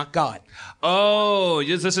Metatron, not God. Oh,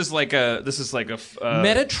 this is like a.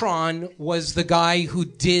 Metatron was the guy who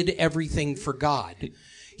did everything for God.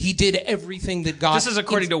 He did everything that God... This is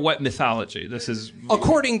according to what mythology? This is...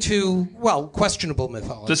 According to, questionable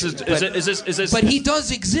mythology. Is this... But he does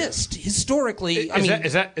exist, historically.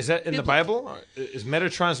 Is that in the Bible? Is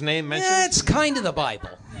Metatron's name mentioned? Yeah, it's kind of the Bible.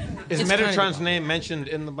 Is Metatron's name mentioned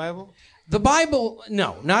in the Bible? The Bible...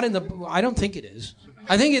 No, not in the... I don't think it is.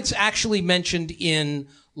 I think it's actually mentioned in,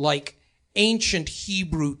 like, ancient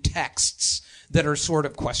Hebrew texts that are sort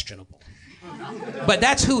of questionable. But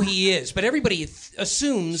that's who he is. But everybody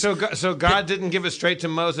assumes... So God didn't give it straight to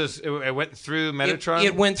Moses. It went through Metatron?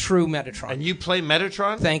 It went through Metatron. And you play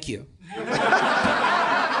Metatron? Thank you.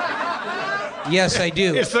 Yes, I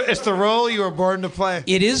do. It's the role you were born to play.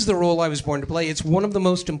 It is the role I was born to play. It's one of the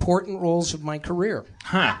most important roles of my career.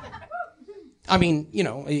 Huh. I mean,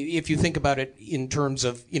 if you think about it in terms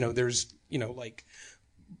of, there's,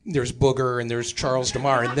 there's Booger and there's Charles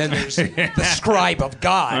DeMar and then there's the scribe of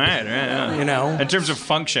God. Right, yeah. In terms of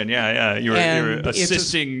function, yeah. You were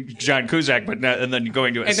assisting John Cusack, and then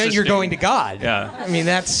going to assisting. And then you're going to God. Yeah. I mean,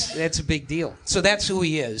 that's a big deal. So that's who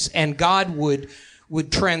he is. And God would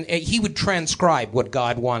transcribe what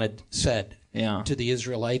God wanted said to the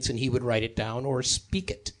Israelites, and he would write it down or speak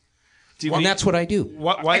it. And that's what I do.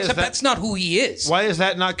 Except that's not who he is. Why is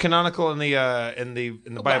that not canonical in the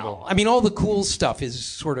Bible? Well, I mean, all the cool stuff is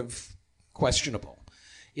sort of questionable.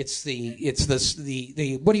 It's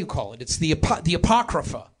the what do you call it? It's the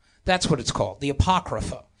Apocrypha. That's what it's called. The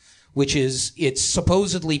Apocrypha, which is it's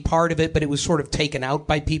supposedly part of it, but it was sort of taken out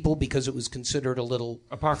by people because it was considered a little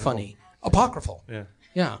funny. Apocryphal. Yeah.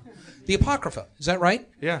 Yeah. The Apocrypha. Is that right?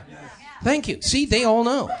 Yeah. Thank you. See, they all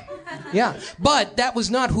know. Yeah. But that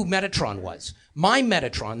was not who Metatron was. My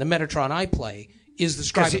Metatron, the Metatron I play, is the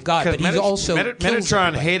scribe of God, but he's also...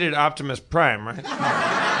 Metatron hated Optimus Prime, right?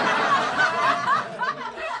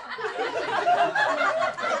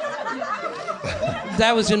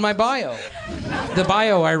 That was in my bio. The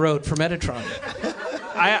bio I wrote for Metatron.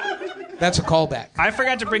 That's a callback. I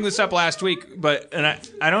forgot to bring this up last week, and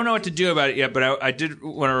I don't know what to do about it yet, but I did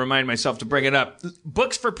want to remind myself to bring it up.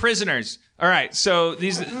 Books for prisoners. All right, so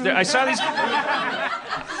I saw these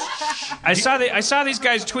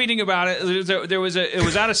guys tweeting about it. It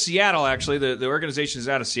was out of Seattle, actually. The organization is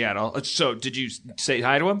out of Seattle. So did you say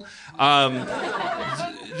hi to them?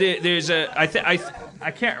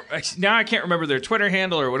 I can't remember their Twitter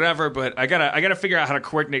handle or whatever, but I gotta figure out how to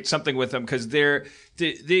coordinate something with them because they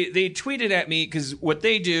tweeted at me because what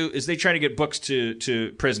they do is they try to get books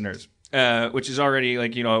to prisoners. Which is already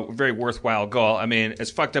a very worthwhile goal. I mean,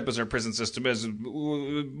 as fucked up as our prison system is, we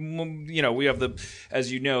have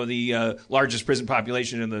the largest prison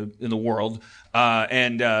population in the world,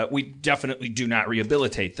 and we definitely do not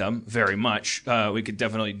rehabilitate them very much. We could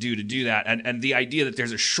definitely do that, and the idea that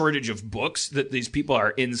there's a shortage of books, that these people are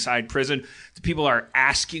inside prison, the people are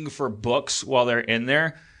asking for books while they're in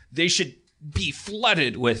there, they should be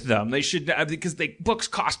flooded with them. They should, because books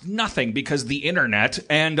cost nothing because the internet,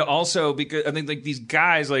 and also because I think these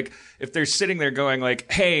guys, if they're sitting there going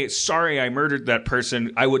hey, sorry I murdered that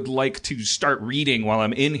person, I would like to start reading while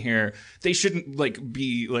I'm in here, they shouldn't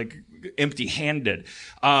be empty-handed.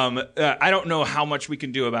 I don't know how much we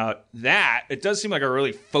can do about that. It does seem like a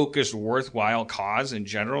really focused, worthwhile cause in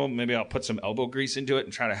general. Maybe I'll put some elbow grease into it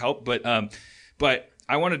and try to help, but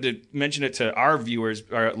I wanted to mention it to our viewers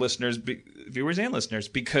and listeners,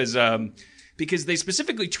 because they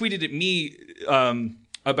specifically tweeted at me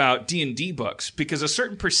about D&D books because a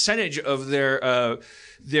certain percentage of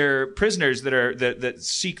their prisoners that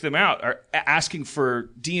seek them out are asking for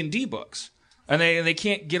D&D books. And they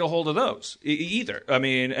can't get a hold of those either. I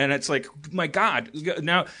mean, and it's like, my God,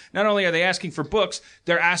 now not only are they asking for books,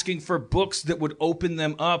 they're asking for books that would open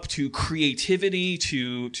them up to creativity,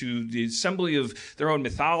 to the assembly of their own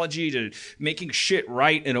mythology, to making shit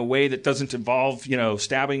right in a way that doesn't involve,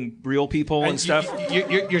 stabbing real people and stuff.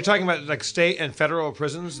 You're talking about like state and federal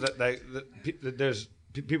prisons that there's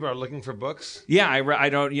people are looking for books. Yeah, I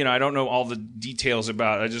don't know all the details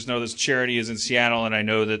about it. I just know this charity is in Seattle, and I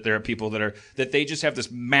know that there are people that they just have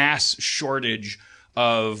this mass shortage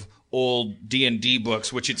of old D&D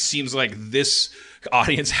books, which it seems like this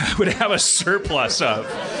audience would have a surplus of.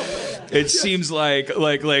 It seems like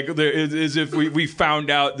as if we found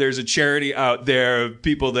out there's a charity out there of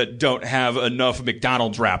people that don't have enough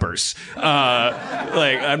McDonald's wrappers.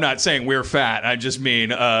 I'm not saying we're fat. I just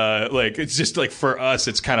mean it's just like for us,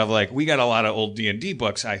 it's kind of like we got a lot of old D&D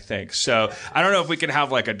books, I think. So I don't know if we could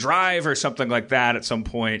have like a drive or something like that at some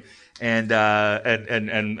point and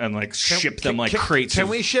like ship them like crates. Can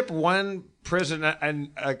we ship one prison and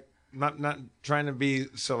not trying to be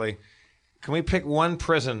silly? Can we pick one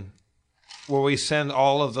prison where we send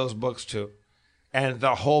all of those books to, and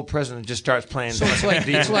the whole prison just starts playing? So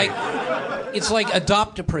it's like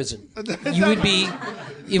adopt a prison. Would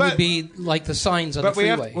be like the signs on the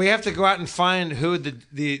freeway. We have to go out and find who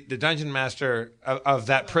the dungeon master of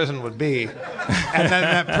that prison would be, and then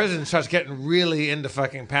that prison starts getting really into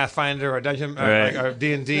fucking Pathfinder or Dungeon or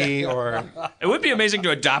D&D or. It would be amazing to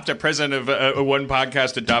adopt a prison if one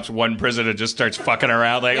podcast adopts one prison and just starts fucking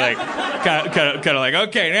around like kind of like,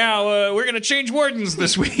 okay, now we're gonna change wardens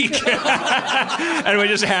this week, and we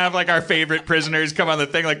just have like our favorite prisoners come on the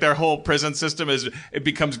thing. Like their whole prison system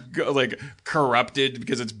becomes like corrupted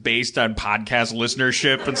because it's based on podcast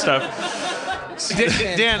listenership and stuff.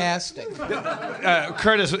 Fantastic.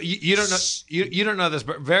 Curtis, you don't know you don't know this,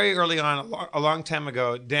 but very early on, a long time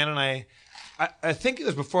ago, Dan and I think it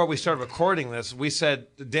was before we started recording this.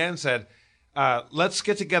 Dan said, let's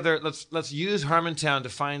get together. Let's use Harmontown to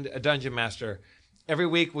find a dungeon master. Every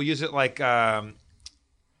week we'll use it what's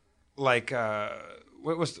like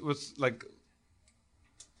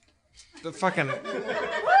the fucking.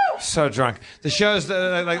 So drunk. The show's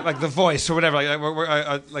like The Voice or whatever.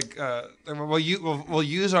 We'll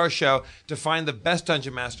use our show to find the best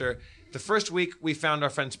dungeon master. The first week we found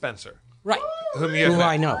our friend Spencer, right? Who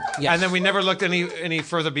I know. Yes. And then we never looked any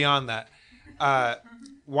further beyond that.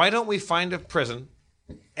 Why don't we find a prison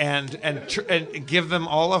and give them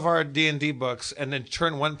all of our D&D books and then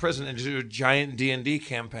turn one prison into a giant D&D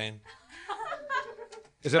campaign?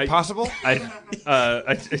 Is it possible? Yes.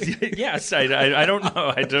 I don't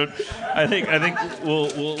know. I think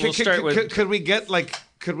we'll start with. Could we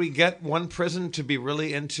get one prison to be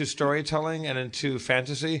really into storytelling and into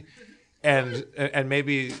fantasy, and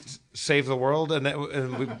maybe save the world,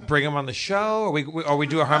 and we bring them on the show, or we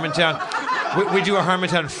do a Harmontown. We do a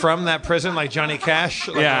Harmontown from that prison, like Johnny Cash.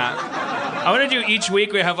 I want to do each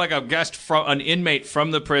week. We have like a guest an inmate from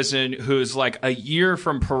the prison who's like a year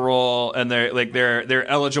from parole, and they're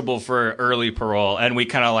eligible for early parole, and we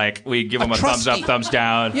kind of we give them a thumbs up, thumbs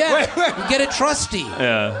down. Yeah, we get a trustee.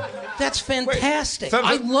 Yeah, that's fantastic.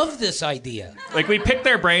 I love this idea. Like we pick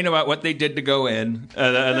their brain about what they did to go in,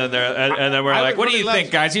 and then we're like, "What do you think,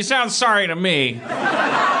 guys? You sound sorry to me."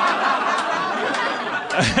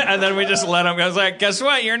 And then we just let them go. It's like, guess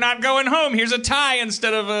what? You're not going home. Here's a tie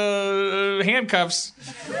instead of handcuffs.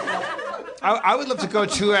 I would love to go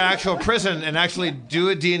to an actual prison and actually do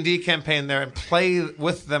a D&D campaign there and play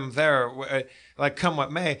with them there, like come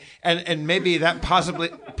what may. And maybe that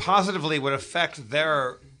positively would affect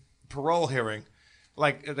their parole hearing.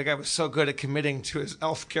 Like the guy was so good at committing to his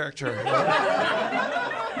elf character.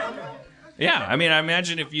 Yeah, I mean, I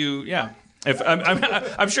imagine if you, If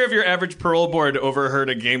I'm sure if your average parole board overheard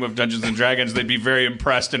a game of Dungeons and Dragons, they'd be very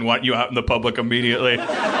impressed and want you out in the public immediately.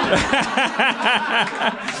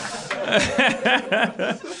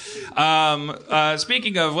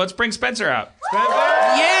 Speaking of, let's bring Spencer out. Spencer!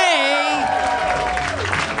 Yay!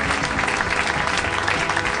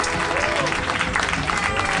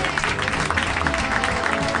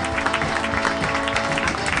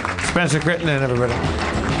 Spencer Crittenden, everybody.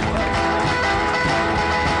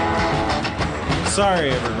 Sorry,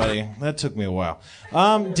 everybody. That took me a while.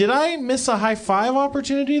 Did I miss a high five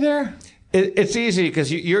opportunity there? It's easy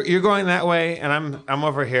because you're going that way, and I'm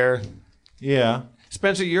over here. Yeah.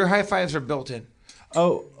 Spencer, your high fives are built in.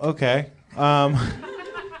 Oh, okay.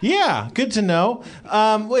 Yeah, good to know.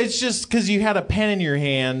 It's just because you had a pen in your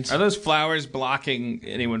hand. Are those flowers blocking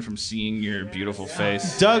anyone from seeing your beautiful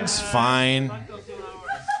face? Doug's fine.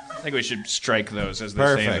 I think we should strike those, as they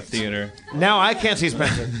say in the theater. Now I can't see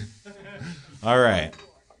Spencer. All right.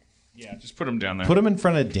 Yeah, just put them down there. Put him in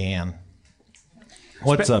front of Dan.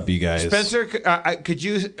 What's up, you guys? Spencer, could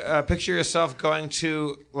you picture yourself going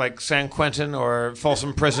to like San Quentin or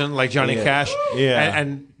Folsom Prison like Johnny Cash? Yeah.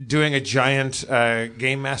 And doing a giant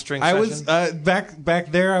game mastering I session? was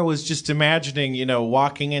back there. I was just imagining,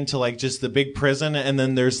 walking into like just the big prison, and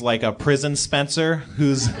then there's like a prison Spencer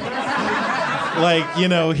who's like,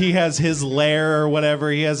 he has his lair or whatever.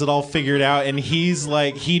 He has it all figured out, and he's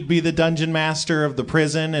like, he'd be the dungeon master of the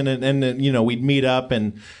prison, and we'd meet up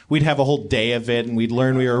and we'd have a whole day of it, and we'd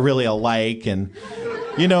learn we were really alike, and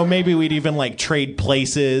maybe we'd even like trade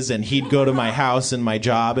places, and he'd go to my house and my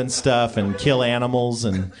job and stuff and kill animals,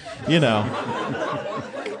 and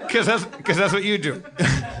because that's what you do.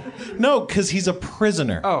 No, because he's a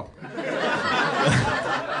prisoner. Oh.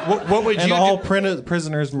 What would you and all do?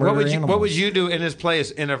 prisoners murder animals. What would you do in his place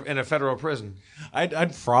in a federal prison?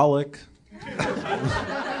 I'd frolic.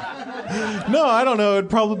 No, I don't know. It'd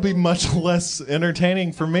probably be much less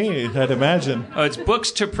entertaining for me, I'd imagine. It's Books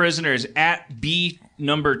to Prisoners at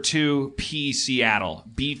B2P Seattle.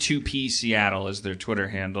 B2P Seattle is their Twitter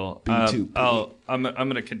handle. B2P. I'm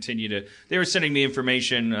going to continue to. They were sending me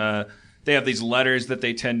information. They have these letters that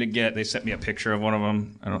they tend to get. They sent me a picture of one of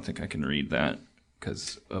them. I don't think I can read that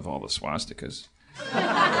because of all the swastikas.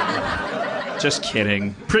 Just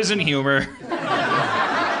kidding. Prison humor.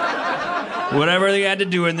 Whatever they had to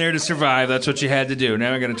do in there to survive, that's what you had to do.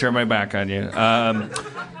 Now I'm going to turn my back on you. I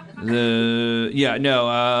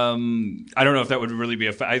don't know if that would really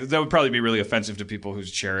be that would probably be really offensive to people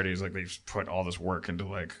whose charities, like, they just put all this work into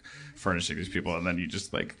like furnishing these people, and then you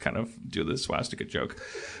just like kind of do the swastika joke.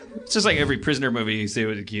 It's just like every prisoner movie. You say,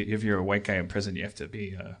 if you're a white guy in prison, you have to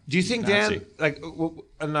be. Do you think, Nazi. Dan, like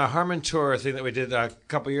on the Harmon tour thing that we did a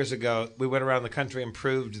couple years ago, we went around the country and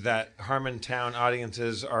proved that Harmontown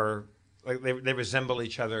audiences are like they resemble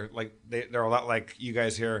each other. Like they're a lot like you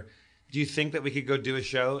guys here. Do you think that we could go do a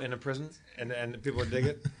show in a prison and people would dig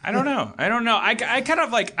it? I don't know. I kind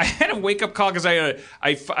of like, I had a wake up call because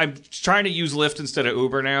I'm trying to use Lyft instead of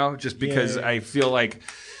Uber now, just because I feel like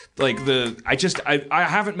I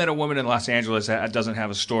haven't met a woman in Los Angeles that doesn't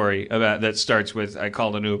have a story about that starts with I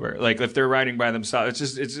called an Uber. Like if they're riding by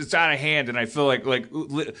themselves, it's out of hand, and I feel like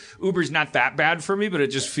Uber's not that bad for me, but it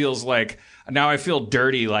just feels like now I feel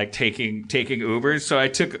dirty like taking Ubers. So I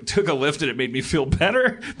took a Lyft, and it made me feel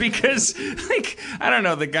better because like I don't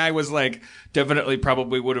know, the guy was like definitely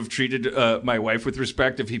probably would have treated my wife with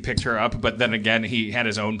respect if he picked her up, but then again he had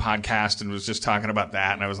his own podcast and was just talking about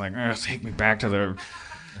that, and I was like, take me back to the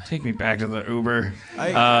Uber.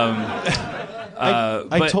 I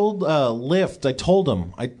told Lyft, I told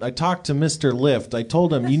him, I talked to Mr. Lyft, I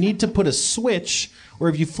told him, you need to put a switch where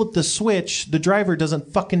if you flip the switch, the driver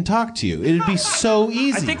doesn't fucking talk to you. It'd be so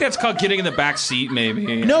easy. I think that's called getting in the back seat,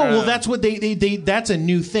 maybe. No, well, that's what they that's a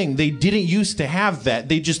new thing. They didn't used to have that.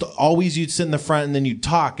 They just always, you'd sit in the front and then you'd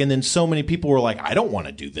talk, and then so many people were like, I don't want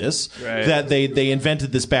to do this, that they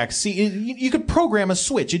invented this back seat. You could program a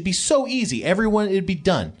switch. It'd be so easy. It'd be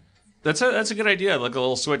done. That's a good idea. Like a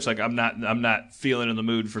little switch. Like I'm not feeling in the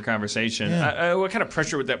mood for conversation. Yeah. What kind of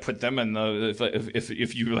pressure would that put them in though?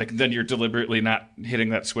 If you like, then you're deliberately not hitting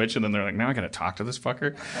that switch, and then they're like, now I got to talk to this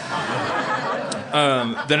fucker.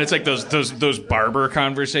 Then it's like those barber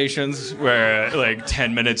conversations where like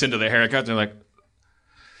 10 minutes into the haircut, they're like,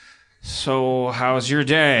 so how's your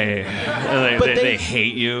day? Like, they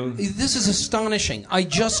hate you. This is astonishing. I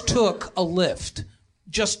just took a Lyft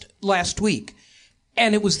just last week.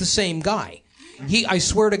 And it was the same guy. I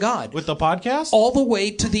swear to God. With the podcast? All the way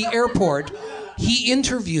to the airport, he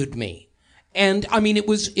interviewed me. And I mean, it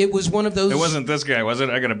was one of those. It wasn't this guy, was it?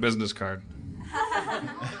 I got a business card.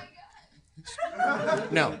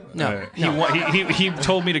 No. He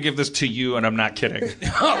told me to give this to you, and I'm not kidding.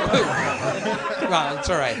 Well, it's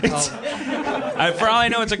all right. For all I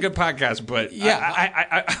know, it's a good podcast, but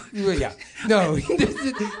yeah, yeah. No,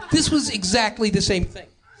 this was exactly the same thing.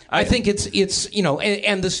 I think it's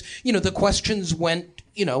and this the questions went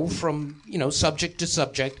from subject to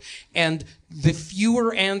subject, and the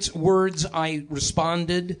fewer words I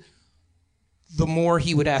responded, the more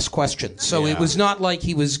he would ask questions. So it was not like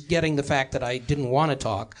he was getting the fact that I didn't want to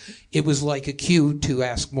talk. It was like a cue to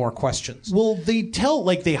ask more questions. Well,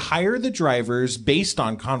 they hire the drivers based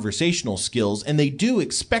on conversational skills, and they do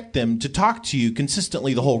expect them to talk to you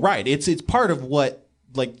consistently the whole ride. It's part of what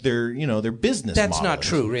their business. That's model not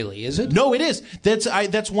true, really, is it? No, it is.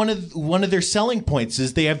 That's one of their selling points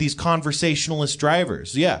is they have these conversationalist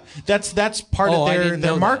drivers. Yeah, that's part of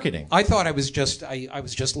their marketing. I thought I was just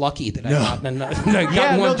lucky that I got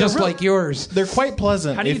one just like yours. They're quite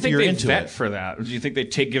pleasant. How do you if think you're they into vet it. for that? Do you think they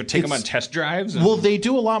take them on test drives? Well, they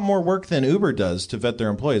do a lot more work than Uber does to vet their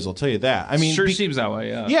employees. I'll tell you that. I mean, sure seems that way.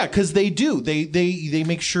 Yeah. Yeah, because they do. They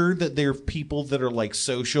make sure that they're people that are like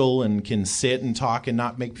social and can sit and talk and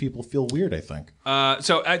not make people feel weird, I think.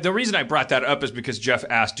 So the reason I brought that up is because Jeff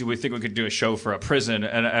asked, "Do we think we could do a show for a prison?"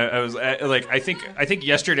 And I was like, I think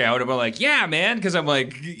yesterday I would have been like, "Yeah, man," because I'm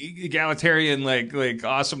like egalitarian, like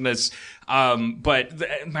awesomeness. But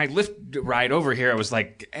my Lyft ride over here, I was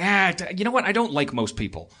like, you know what? I don't like most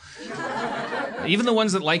people. Even the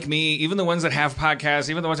ones that like me, even the ones that have podcasts,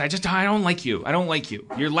 even the ones I don't like you. I don't like you.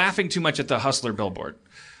 You're laughing too much at the Hustler billboard.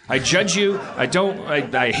 I judge you.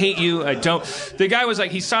 I hate you. I don't. The guy was like,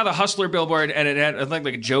 he saw the Hustler billboard and it had like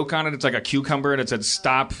a joke on it. It's like a cucumber and it said,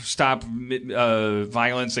 stop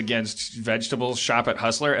violence against vegetables, shop at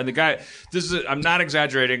Hustler. And the guy, I'm not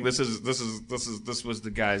exaggerating. This was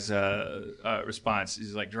the guy's response.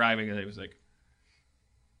 He's like driving and he was like,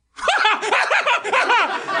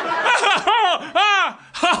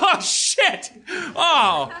 oh shit!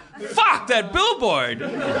 Oh fuck that billboard!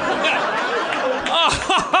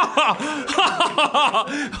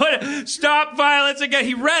 Stop violence again.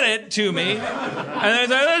 He read it to me,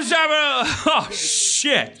 and then he's like, "Oh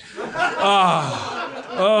shit!" And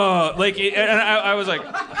I was like,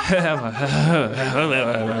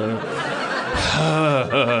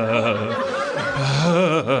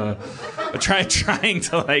 trying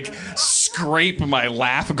to like scrape my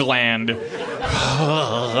laugh gland.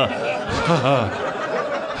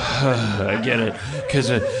 I get it, because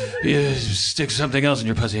you stick something else in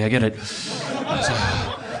your pussy. I get it.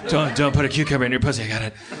 So, don't put a cucumber in your pussy. I got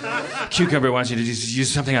it. Cucumber wants you to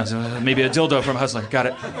use something else. Maybe a dildo from Hustler. Got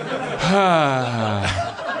it.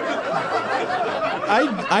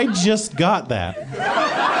 I just got that.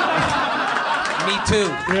 Me too.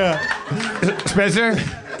 Yeah. Spencer?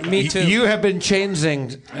 Me too. You have been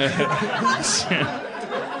chain-zinged.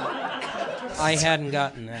 I hadn't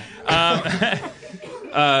gotten that.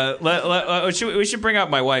 We should bring out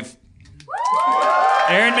my wife,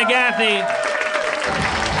 Erin McGathy.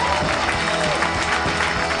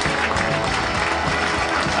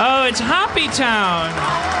 Oh, it's Hoppy Town.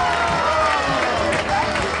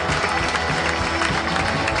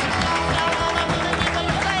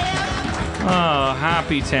 Oh,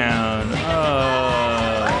 Hoppy Town. Oh.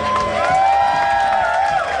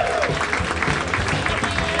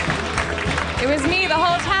 It was me the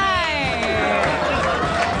whole time.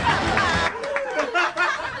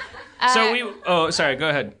 Sorry, go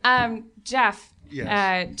ahead. Jeff.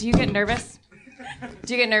 Yes. Do you get nervous?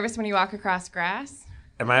 Do you get nervous when you walk across grass?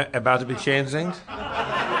 Am I about to be chain-zinged?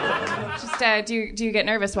 Just do you get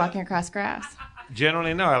nervous walking across grass?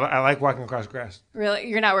 Generally, no. I like walking across grass. Really?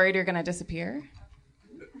 You're not worried you're going to disappear?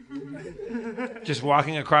 Just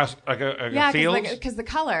walking across like a field? Yeah, because the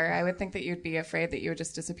color. I would think that you'd be afraid that you would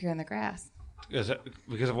just disappear in the grass. Is it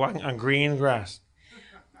because of walking on green grass?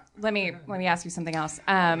 Let me ask you something else.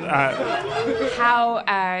 How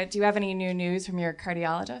do you have any new news from your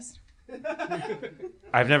cardiologist?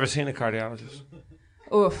 I've never seen a cardiologist.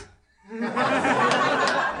 Oof.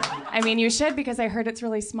 I mean, you should, because I heard it's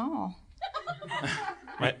really small.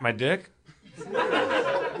 My dick?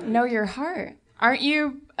 No, your heart. Aren't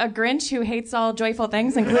you a Grinch who hates all joyful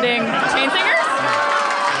things, including chain singers?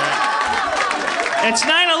 It's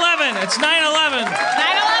 9/11. It's 9/11. 9/11!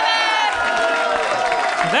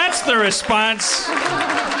 That's the response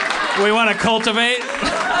we want to cultivate.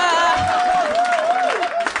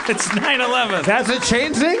 It's 9/11. That's a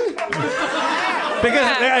chain zing?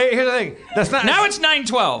 Because here's the thing. That's not. Now it's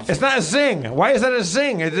 9/12. It's not a zing. Why is that a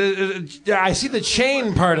zing? I see the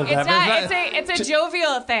chain part of that. It's a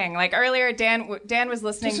jovial thing. Like earlier, Dan was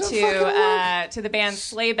listening to the band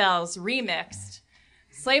Sleigh Bells Remixed.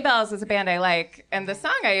 Sleigh Bells is a band I like, and the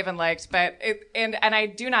song I even liked. But and I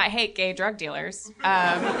do not hate gay drug dealers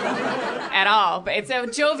at all. But it's a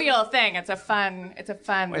jovial thing. It's a fun.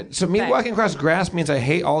 Wait, so me thing. walking across grass means I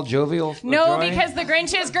hate all jovial. No, joy? because the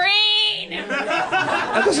Grinch is green.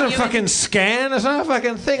 That doesn't fucking scan. It's not a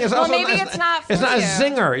fucking thing. It's Well, also maybe it's not for It's not a you.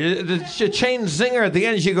 zinger. The chain zinger at the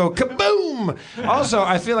end, you go kaboom. Also,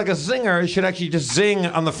 I feel like a zinger should actually just zing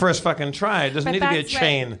on the first fucking try. It doesn't need to be a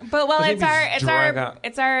chain. But Doesn't need to be drag out.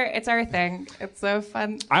 it's our thing. It's so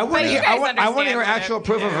fun. I want to hear. I want to hear understand actual it.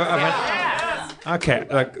 proof of it. Okay,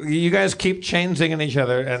 look, you guys keep chain zinging each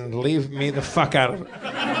other and leave me the fuck out of it.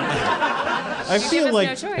 I feel us like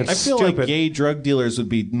no choice. I feel Stupid. like gay drug dealers would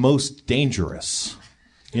be most dangerous.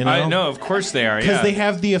 You know? I know, of course they are. Because Yeah. they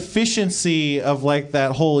have the efficiency of like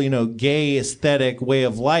that whole, gay aesthetic way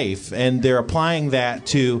of life, and they're applying that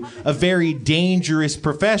to a very dangerous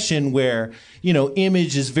profession where,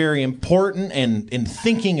 image is very important, and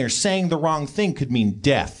thinking or saying the wrong thing could mean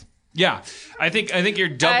death. Yeah, I think you're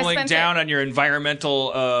doubling Spencer. down on your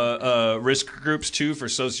environmental risk groups too for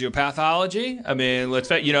sociopathology. I mean, let's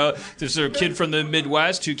bet there's a kid from the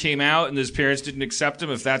Midwest who came out and his parents didn't accept him.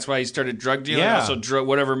 If that's why he started drug dealing, Yeah. also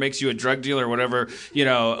whatever makes you a drug dealer, whatever it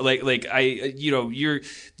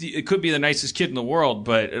could be the nicest kid in the world,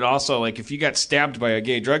 but it also like if you got stabbed by a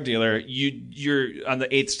gay drug dealer, you're on the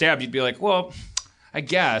 8th stab, you'd be like, well, I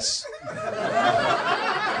guess.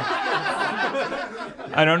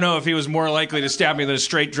 I don't know if he was more likely to stab me than a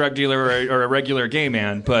straight drug dealer or a regular gay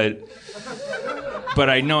man, but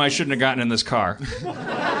I know I shouldn't have gotten in this car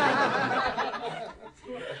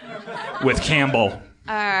with Campbell.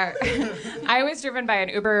 I was driven by an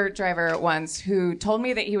Uber driver once who told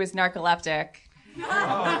me that he was narcoleptic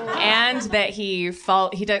and that he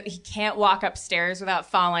can't walk upstairs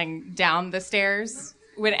without falling down the stairs.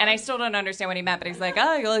 And I still don't understand what he meant, but he's like,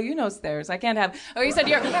 oh, well, stairs. I can't have. Oh, he said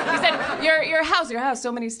your house,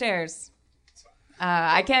 so many stairs.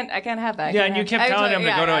 I can't have that. Yeah, and you kept telling him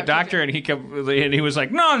to go to a doctor, and he was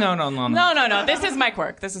like, no. No. This is my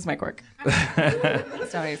quirk. That's not what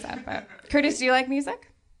he said. But Curtis, do you like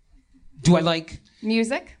music? Do I like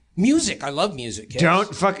music? Music. I love music. Yes.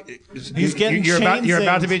 Don't fuck. He's getting you're about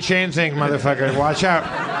chain-zinked. to be chain zinked, motherfucker. Watch out.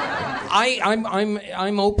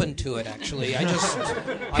 I'm open to it. Actually,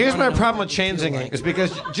 Here's my problem with chain zinging is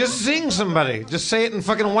because just zing somebody. Just say it in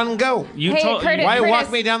fucking one go. Curtis, why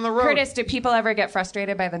walk me down the road? Curtis, do people ever get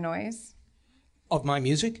frustrated by the noise? Of my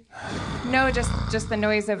music? No, just the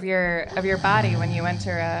noise of your body when you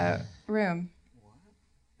enter a room.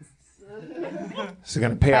 This is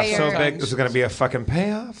going to pay off so big. This is going to be a fucking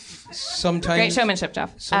payoff. Sometimes. Great showmanship,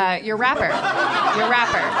 Jeff. You're rapper.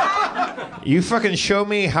 You fucking show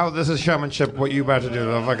me how this is showmanship, what you about to do.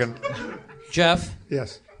 The fucking... Jeff?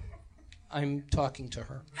 Yes. I'm talking to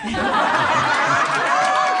her.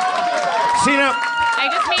 See now,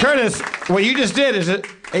 Curtis, what you just did is a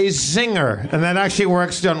zinger, and that actually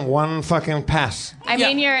works on one fucking pass. I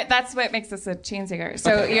mean, that's what makes us a chain singer.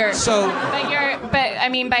 So Okay.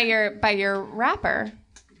 by your rapper.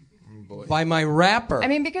 By my rapper. I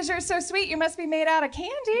mean, because you're so sweet, you must be made out of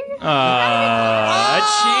candy.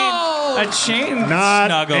 A chain Not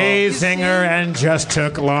snuggle. a zinger, and just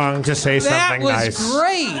took long to say something nice. That was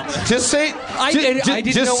great. Just say. I didn't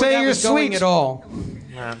just know say where that you're was going sweet at all.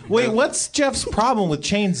 Wait, what's Jeff's problem with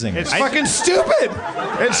chain zingers? It's fucking stupid.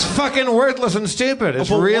 It's fucking worthless and stupid.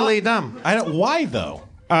 It's really dumb. I don't. Why though?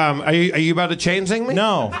 Are you about to chain zing me?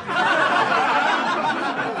 No.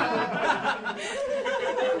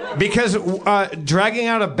 Because dragging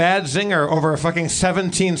out a bad zinger over fucking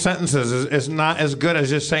 17 sentences is not as good as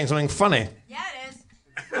just saying something funny. Yeah, it is.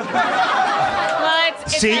 Well,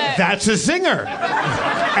 See, that's a zinger.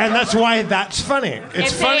 And that's why that's funny.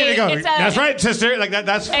 It's funny to go, that's right, sister. Like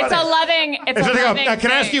that's funny. It's a loving. It's a loving. Can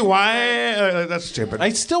I ask thing. you why? That's stupid. I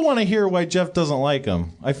still want to hear why Jeff doesn't like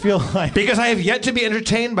him. I feel like because I have yet to be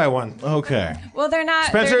entertained by one. Okay. Well, they're not.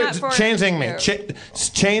 Spencer, they're not for chain zing me. you.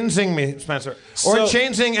 Chain zing me, Spencer. Or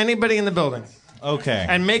chain zing anybody in the building. Okay.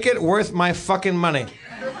 And make it worth my fucking money.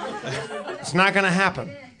 It's not going to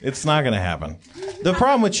happen. It's not going to happen. The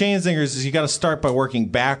problem with chain zingers is you got to start by working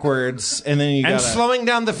backwards, and then you got slowing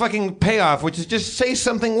down the fucking payoff, which is just say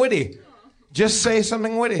something witty. Just say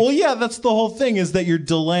something witty. Well, yeah, that's the whole thing is that you're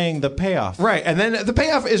delaying the payoff. Right, and then the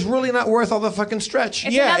payoff is really not worth all the fucking stretch.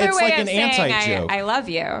 It's yeah, another it's way like of an saying anti-joke. I love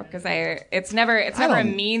you because it's never a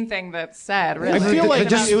mean thing that's said. Really, I feel like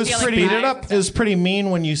It's about it was feeling pretty. nice. It was pretty mean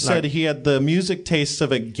when you said he had the music tastes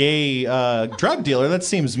of a gay drug dealer. That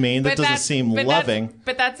seems mean. That doesn't seem loving.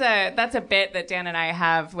 But that's a bit that Dan and I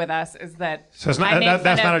have with us is that. So it's not,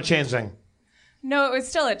 that's not a chain zing. No, it was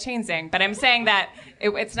still a chain zing, but I'm saying that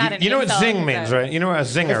it's not an. You know what insult, zing means, right? You know what a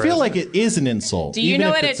zinger is. I feel like it is an insult. Do you even know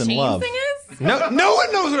if what a it's in chain love. zing is? No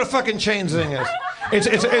one knows what a fucking chain zing is. It's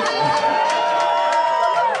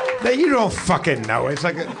you don't fucking know. It's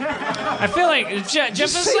like I feel like Jeff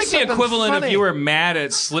is like the equivalent funny. if you were mad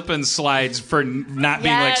at slip and slides for not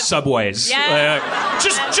being like Yes. subways. Yes.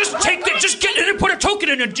 Just take it. Just get in and put a token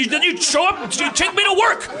in it. Then you show up. Take me to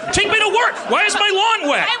work. Take me to work. Why is my lawn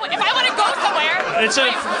wet? If I want to go somewhere, It's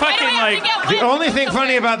a fucking like. the only thing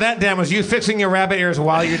funny about that, Dan, was you fixing your rabbit ears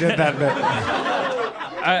while you did that bit.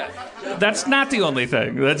 That's not the only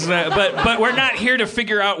thing. That's but we're not here to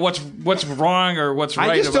figure out what's wrong or what's I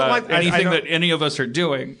right just don't about like- I anything don't- that any of us are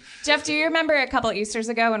doing. Jeff, do you remember a couple Easters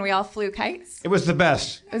ago when we all flew kites? It was the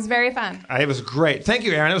best. It was very fun. It was great. Thank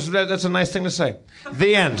you, Aaron. That's a nice thing to say.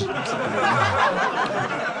 The end.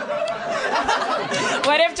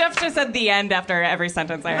 What if Jeff just said the end after every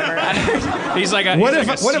sentence I ever uttered? He's like, What if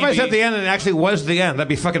I said the end and it actually was the end? That'd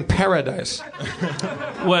be fucking paradise.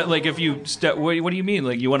 What? Like if you what do you mean?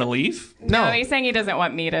 Like you want to leave? No, he's saying he doesn't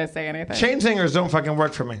want me to say anything. Chain singers don't fucking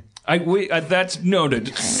work for me. That's noted.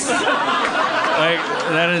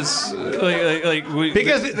 That is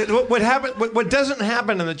because what doesn't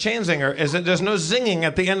happen in the chain singer is that there's no zinging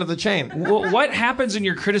at the end of the chain. Well, what happens in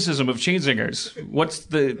your criticism of chain singers? What's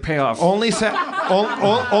the payoff? Only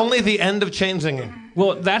the end of chain singing.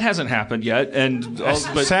 Well, that hasn't happened yet,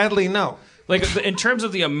 but sadly, no. Like in terms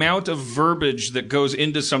of the amount of verbiage that goes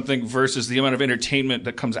into something versus the amount of entertainment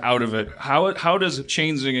that comes out of it, how does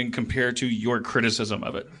chain singing compare to your criticism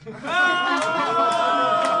of it?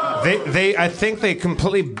 I think they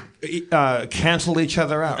completely cancel each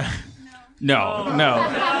other out. No.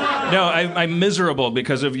 I'm miserable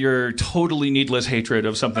because of your totally needless hatred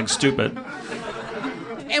of something stupid.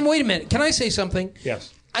 And wait a minute, can I say something?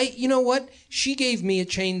 Yes. You know what? She gave me a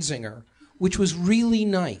chain zinger, which was really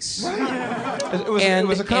nice. It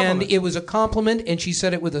was a compliment. And it was a compliment, and she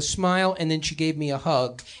said it with a smile, and then she gave me a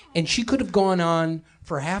hug. And she could have gone on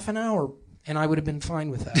for half an hour, and I would have been fine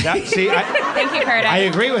with that. Thank you, Curtis. I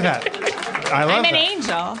agree with that. I love I'm an that.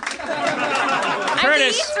 angel. Curtis, I'm the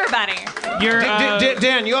Easter bunny. You're,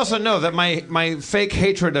 Dan, you also know that my fake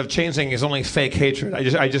hatred of chain singing is only fake hatred.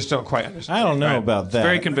 I just don't quite understand. I don't know about that.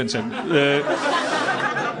 very convincing.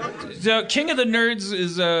 The King of the Nerds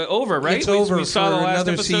is over, right? It's over we saw for the last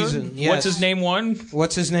another episode. season. Yes. What's his name? Won.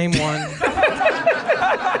 What's his name won?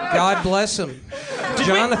 God bless him.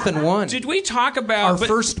 Jonathan won. Did we talk about our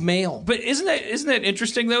first male? But isn't that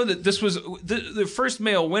interesting though that this was the first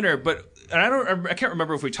male winner? But and I can't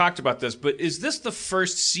remember if we talked about this. But is this the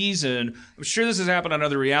first season? I'm sure this has happened on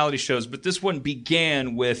other reality shows, but this one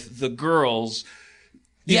began with the girls.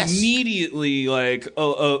 Yes. Immediately,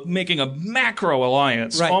 making a macro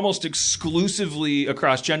alliance, Right. almost exclusively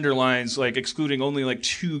across gender lines, like excluding only like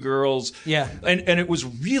 2 girls. Yeah. And it was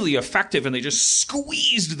really effective, and they just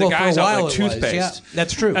squeezed the Well, for a guys out while like it was, toothpaste. yeah.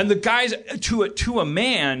 That's true. And the guys, to a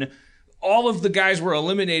man, all of the guys were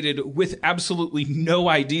eliminated with absolutely no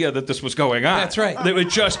idea that this was going on. That's right.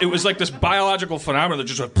 It was like this biological phenomenon that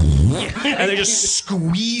just went, and they just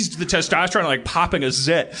squeezed the testosterone like popping a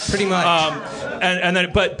zit. Pretty much.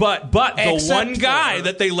 But the Except one guy for-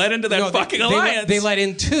 that they let into that fucking alliance. They let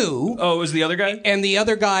in 2. Oh, it was the other guy? And the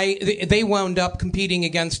other guy, they wound up competing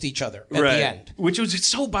against each other at the end. Which was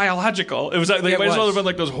so biological. It was like they It might as well was. have been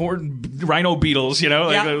like those horned rhino beetles, you know?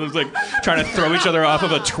 Like, Yeah. it was like trying to throw each other off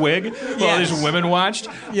of a twig while Yes. these women watched.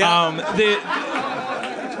 Yeah.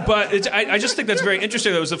 But I just think that's very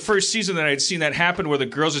interesting. That was the first season that I had seen that happen, where the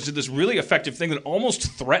girls just did this really effective thing that almost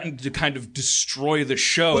threatened to kind of destroy the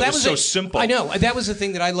show. Well, it was so simple. I know. That was the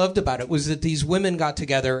thing that I loved about it, was that these women got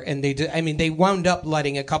together and they wound up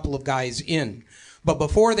letting a couple of guys in. But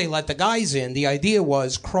before they let the guys in, the idea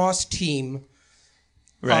was cross-team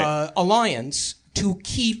alliance to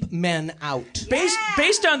keep men out.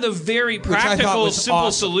 Based on the very Which I thought practical, was simple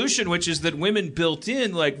awesome. solution, which is that women built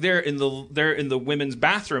in, like they're in the women's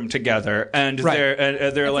bathroom together, and Right.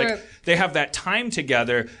 they're like right. they have that time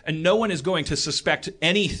together, and no one is going to suspect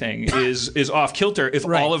anything is off kilter if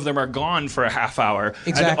Right. all of them are gone for a half hour and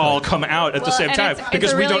Exactly. all come out at the same and time it's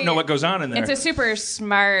because a we don't really- know what goes on in there. It's a super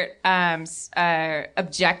smart,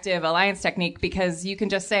 objective alliance technique, because you can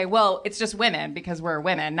just say, well, it's just women because we're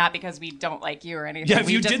women, not because we don't like you or anything. yeah, if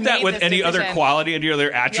We you just did that made with this any other decision. quality, any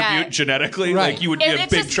other attribute Yeah. genetically, Right. like you would be in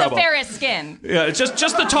It's big just trouble. the fairest skin. Yeah, it's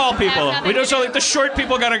just the tall people. nothing We don't to say do- like the short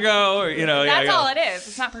people gotta go. Or, you know, That's yeah. all it is.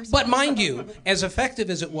 It's not personal. But mind you, as effective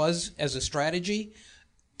as it was as a strategy,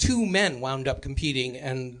 2 men wound up competing,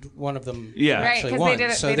 and one of them Yeah. Right, actually 'cause won. they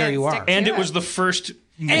didn't- So they there didn't you stick are. to And it it. was the first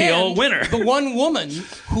male And winner. The one woman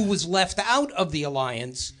who was left out of the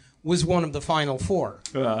alliance was one of the final 4.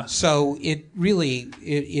 So it really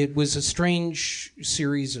it was a strange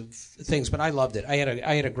series of things, but I loved it. I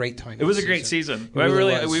had a great time. It was a great season. It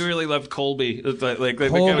really was. We really loved Colby. Like the guy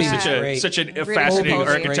was Colby's such a great. fascinating Colby's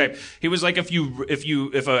archetype. great. He was like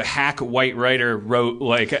if a hack white writer wrote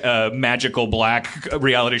like a magical black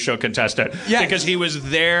reality show contestant. Yes. Because he was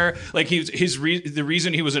there. Like the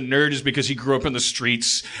reason he was a nerd is because he grew up in the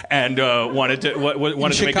streets and wanted to make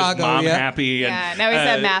his Chicago, mom yeah. happy. And, Yeah, now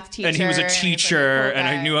he's a math And he was a teacher, and he's a teacher, cool and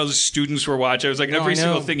I guy. knew all the students were watching. I was like, Oh, every I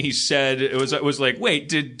single know. thing he said, it was like, wait,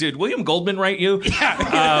 did William William Goldman write you?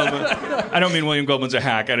 Yeah. I don't mean William Goldman's a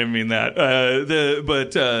hack. I didn't mean that.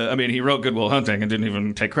 I mean, he wrote Good Will Hunting and didn't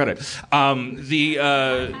even take credit.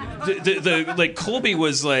 Like Colby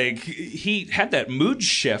was like, he had that mood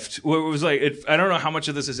shift where it was like, I don't know how much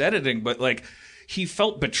of this is editing, but like, he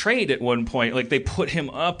felt betrayed at one point. Like they put him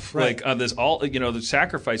up like on this to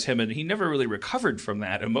sacrifice him, and he never really recovered from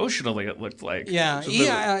that emotionally. It looked like. Yeah,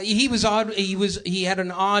 he was odd. He had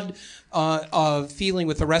an odd feeling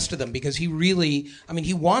with the rest of them because he really, I mean,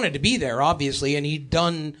 he wanted to be there obviously, and he'd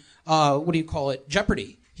done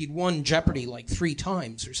Jeopardy. He'd won Jeopardy like 3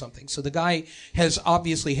 times or something. So the guy has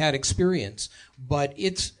obviously had experience, but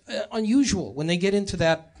it's unusual when they get into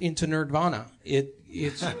Nerdvana. It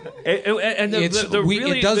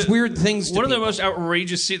does weird things to one of the people. most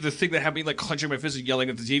outrageous the thing that had me like clenching my fist and yelling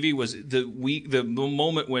at the TV was the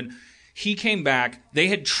moment when he came back. They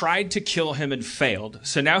had tried to kill him and failed.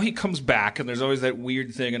 So now he comes back, and there's always that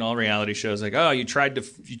weird thing in all reality shows, like, oh, you tried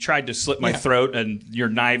to slit my throat, and your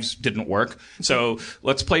knives didn't work. So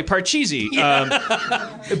let's play Parcheesi.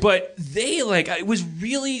 But they it was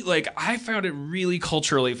really I found it really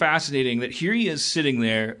culturally fascinating that here he is sitting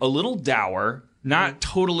there, a little dour, not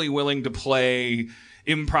totally willing to play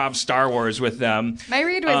improv Star Wars with them. My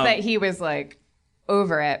read was that he was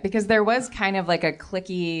over it because there was kind of like a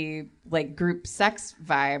cliquey group sex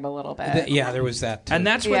vibe a little bit. Yeah, there was that too. And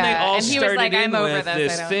that's when they all started in I'm with over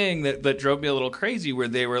this thing that drove me a little crazy, where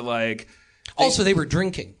they were like... Also, they were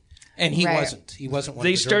drinking, and he wasn't. He wasn't one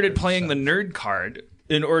They of the started drinkers, playing the nerd card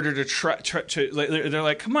in order to try they're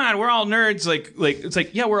like, come on, we're all nerds. It's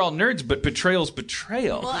like, yeah, we're all nerds, but betrayal's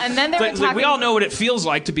betrayal. Well, and then they were talking... we all know what it feels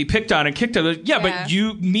like to be picked on and kicked on. Yeah, but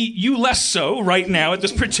you less so right now at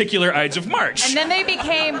this particular Ides of March. And then they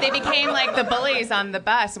became like the bullies on the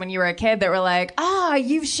bus when you were a kid that were like,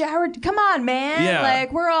 you've showered. Come on, man. Yeah.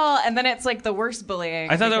 We're all... And then it's like the worst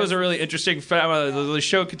bullying. I thought that was a really interesting... the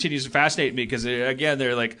show continues to fascinate me because, again,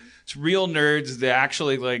 they're like, it's real nerds. They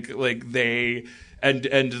actually they... And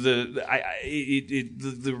the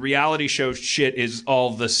reality show shit is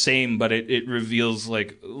all the same, but it reveals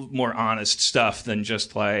more honest stuff than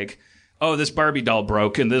just this Barbie doll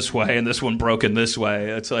broke in this way and this one broke in this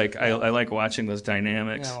way. It's I like watching those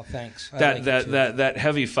dynamics. Oh, thanks. That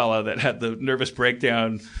heavy fella that had the nervous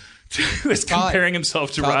breakdown was comparing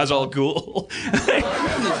himself to Ra's al Ghul.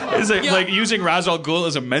 It's using Ra's al Ghul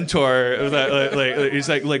as a mentor. He's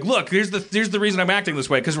like, look, here's the reason I'm acting this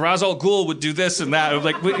way, because Ra's al Ghul would do this and that. I'm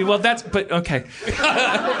like, well, but okay.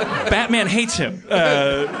 Batman hates him.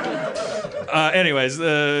 Anyways,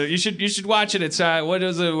 you should watch it. It's what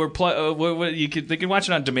is it? They can watch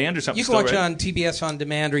it on demand or something. You can watch it on TBS on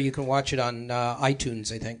demand, or you can watch it on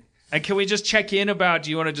iTunes, I think. And can we just check in about?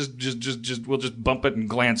 Do you want to just we'll just bump it and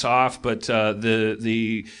glance off? But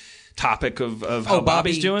the topic of how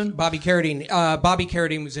Bobby's doing. Bobby Carradine. Bobby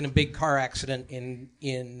Carradine was in a big car accident in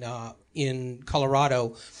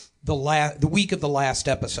Colorado the week of the last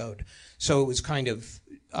episode. So it was kind of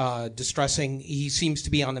distressing. He seems to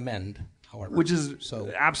be on the mend, however, which is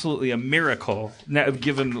absolutely a miracle,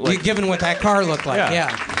 given what that car looked like.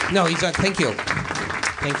 Yeah. No, he's on. Thank you.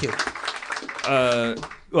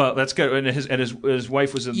 Well, that's good. And his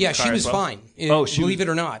wife was in the car. Yeah, she was fine. Believe it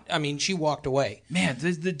or not. I mean, she walked away. Man,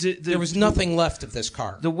 there was nothing left of this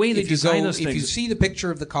car. The way they design those things. If you see the picture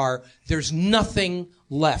of the car, there's nothing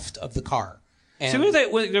left of the car. And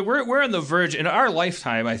we're on the verge in our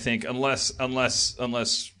lifetime, I think, unless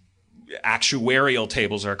actuarial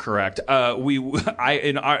tables are correct.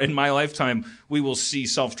 In my lifetime, we will see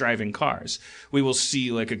self-driving cars. We will see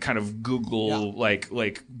a kind of Google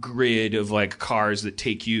grid of cars that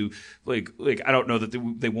take you I don't know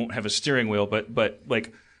that they won't have a steering wheel, but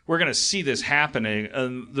we're gonna see this happening.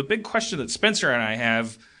 And the big question that Spencer and I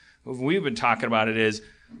have, we've been talking about it, is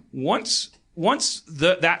once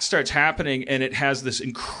that starts happening and it has this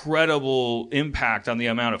incredible impact on the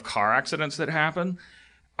amount of car accidents that happen.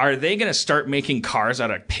 Are they going to start making cars out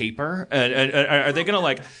of paper? And are they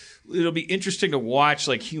going to it'll be interesting to watch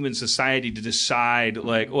human society to decide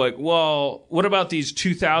well, what about these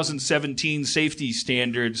 2017 safety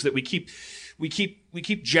standards that we keep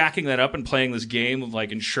jacking that up and playing this game of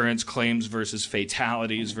insurance claims versus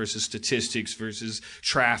fatalities versus statistics versus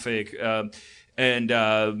traffic. If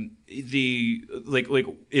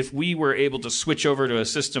we were able to switch over to a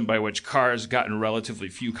system by which cars got in relatively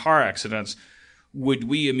few car accidents, would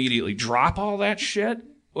we immediately drop all that shit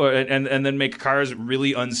and then make cars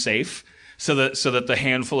really unsafe so that the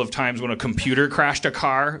handful of times when a computer crashed a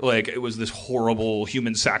car, like it was this horrible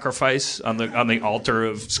human sacrifice on the altar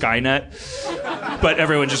of Skynet. But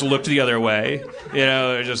everyone just looked the other way.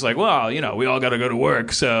 Just like, well, we all got to go to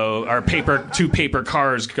work. So our two paper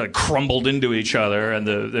cars crumbled into each other, and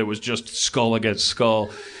there was just skull against skull.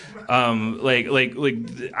 I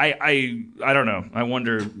don't know. I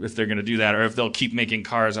wonder if they're going to do that, or if they'll keep making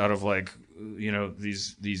cars out of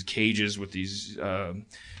these cages with these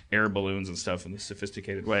air balloons and stuff in this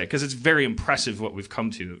sophisticated way. Because it's very impressive what we've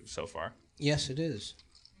come to so far. Yes, it is.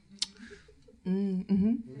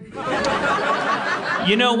 Mm-hmm.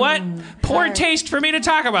 You know what? Poor taste for me to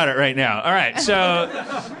talk about it right now. All right, so,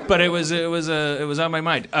 but it was on my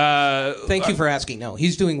mind. Thank you for asking. No,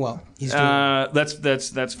 he's doing well. He's doing well.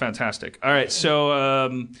 That's fantastic. All right, so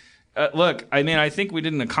look, I think we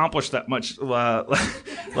didn't accomplish that much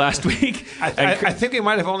last week. I think we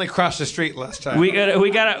might have only crossed the street last time. We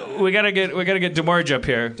gotta get Demorge up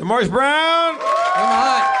here. Demorge Brown. Come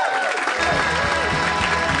on.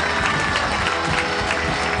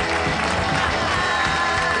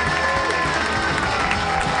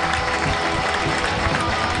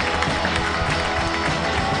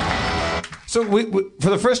 So we, for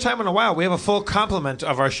the first time in a while, we have a full complement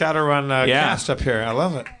of our Shadowrun cast up here. I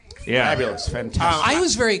love it. Yeah. Fabulous. Fantastic. I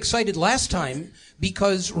was very excited last time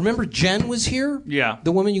because, remember, Jen was here? Yeah.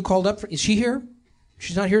 The woman you called up for. Is she here?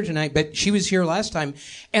 She's not here tonight, but she was here last time.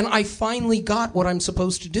 And I finally got what I'm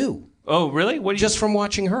supposed to do. Oh, really? What? Just from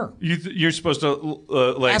watching her. You're supposed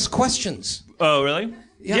to ask questions. Oh, really?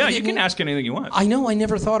 Yeah, you can ask anything you want. I know. I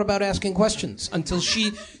never thought about asking questions until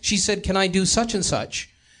she said, "Can I do such and such?"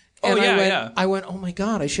 And I went, oh my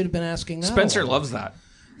God, I should have been asking that. Spencer loves that.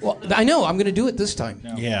 Well, I know. I'm going to do it this time.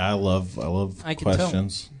 Yeah, I love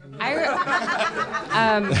questions. I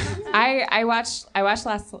watched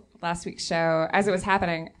last week's show as it was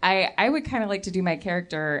happening. I would kind of like to do my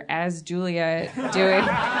character as Julia doing.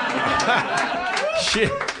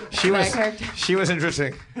 She was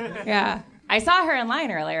interesting. Yeah, I saw her in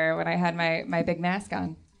line earlier when I had my big mask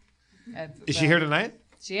on. Is she here tonight?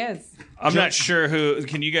 She is. I'm not sure who.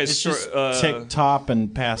 Can you guys tick top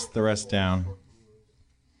and pass the rest down?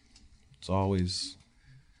 It's always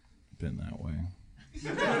been that way.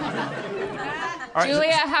 Right.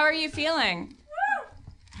 Julia, how are you feeling?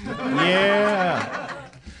 Yeah.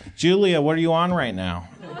 Julia, what are you on right now?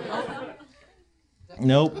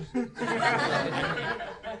 Nope.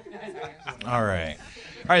 All right.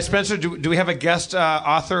 All right, Spencer, do we have a guest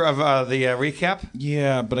author of the recap?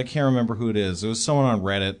 Yeah, but I can't remember who it is. It was someone on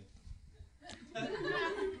Reddit.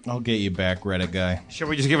 I'll get you back, Reddit guy. Shall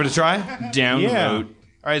we just give it a try? Downvote.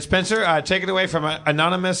 All right, Spencer, take it away from an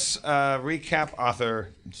anonymous recap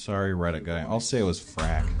author. Sorry, Reddit guy. I'll say it was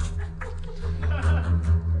Frack.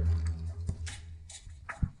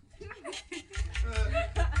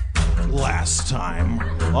 Last time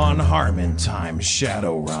on Harmon Time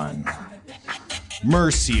Shadowrun.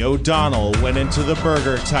 Mercy O'Donnell went into the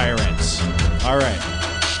Burger Tyrant. All right.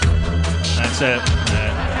 That's it.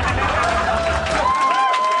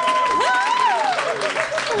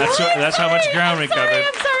 That's how much ground we covered.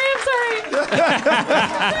 I'm sorry.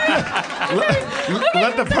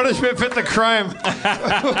 Let the punishment fit the crime.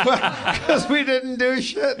 Because we didn't do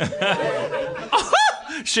shit.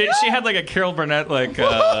 She had like a Carol Burnett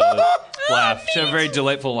laugh. She had a very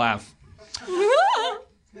delightful laugh.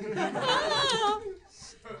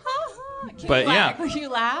 But yeah. Will you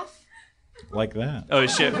laugh? Like that. Oh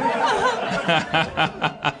shit.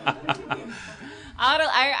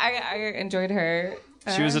 I enjoyed her.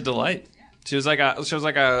 She was a delight. She was like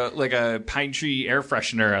a pine tree air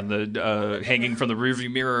freshener on the hanging from the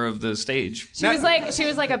rearview mirror of the stage. She was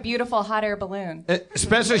like a beautiful hot air balloon.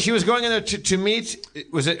 Spencer, she was going in there to meet.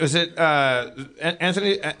 Was it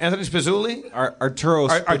Anthony Spazzulli? Arturo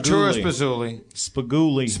Spazzulli.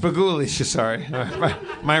 Spaguli. Sorry,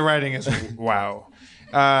 my writing is wow.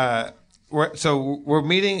 So we're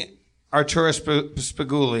meeting Arturo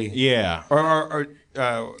Spaguli. Yeah. Or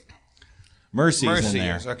Mercy's in there.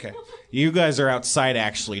 Yes, okay. You guys are outside,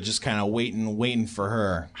 actually, just kind of waiting for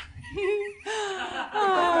her. Okay.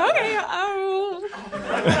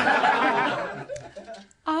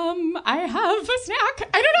 I have a snack.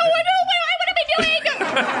 I don't know what am I doing?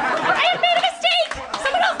 I have made a mistake.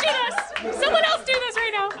 Someone else do this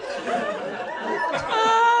right now.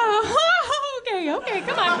 Okay.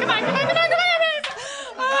 Come on. I'm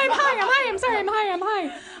high. I'm sorry. I'm high.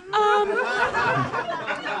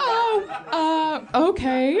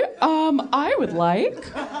 Okay. I would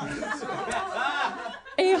like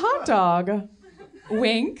a hot dog.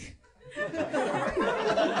 Wink.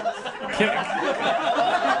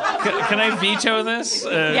 Can I veto this?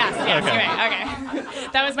 Yes, okay. you're right. Okay.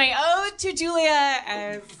 That was my ode to Julia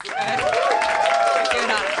as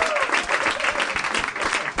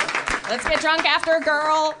Let's get drunk after,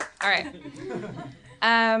 girl. All right.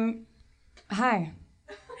 Hi.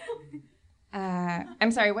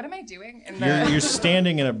 I'm sorry, what am I doing? You're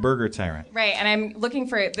standing in a Burger Tyrant. Right, and I'm looking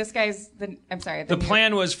for this guy's. The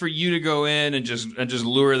plan was for you to go in and just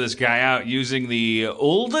lure this guy out using the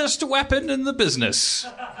oldest weapon in the business.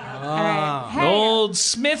 All right. Hey. Old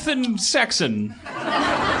Smith and Saxon.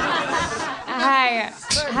 Hi,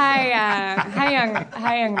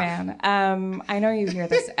 young man. I know you hear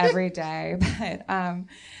this every day, but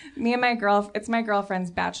me and it's my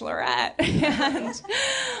girlfriend's bachelorette, and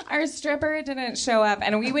our stripper didn't show up,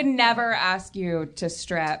 and we would never ask you to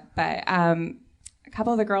strip, but a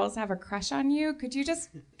couple of the girls have a crush on you. Could you just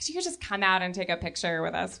come out and take a picture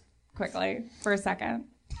with us quickly for a second?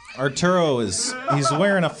 Arturo he's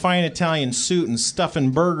wearing a fine Italian suit and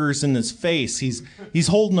stuffing burgers in his face. He's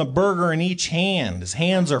holding a burger in each hand. His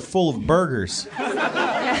hands are full of burgers.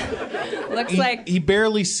 Looks like he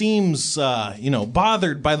barely seems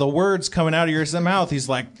bothered by the words coming out of your mouth. He's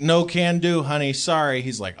like, "No can do, honey. Sorry."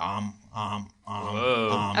 He's like,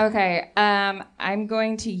 Okay, I'm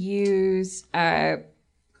going to use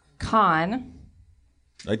con.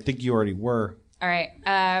 I think you already were. All right.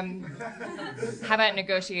 How about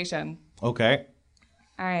negotiation? Okay.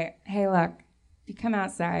 All right. Hey, look. You come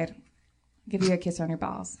outside. I'll give you a kiss on your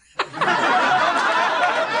balls.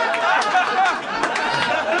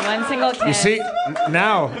 One single kiss. You see,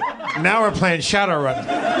 now we're playing Shadowrun.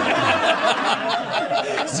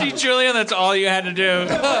 See, Julia, that's all you had to do.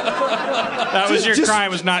 That was your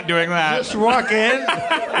crime, was not doing that. Just walk in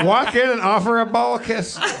and offer a ball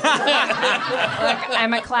kiss. Look,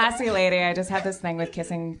 I'm a classy lady. I just have this thing with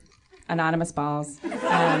kissing anonymous balls.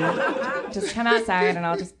 Just come outside, and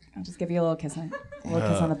I'll just give you a little kiss on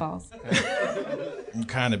the balls. I'm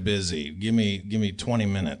kind of busy. Give me 20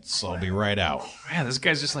 minutes. I'll be right out. Man, this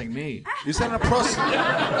guy's just like me. Is that a process?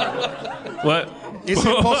 What? Is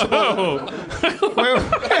it possible?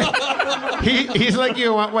 He's like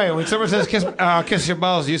you. Wait, when someone says kiss your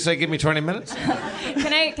balls, you say give me 20 minutes?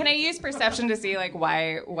 Can I use perception to see like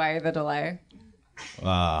why the delay?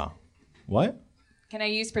 What? Can I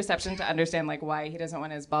use perception to understand like why he doesn't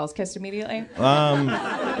want his balls kissed immediately?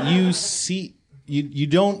 You see. You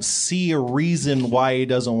don't see a reason why he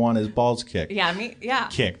doesn't want his balls kicked. Yeah.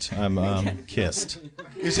 Kicked. Kissed.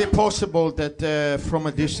 Is it possible that from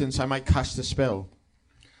a distance I might cast a spell?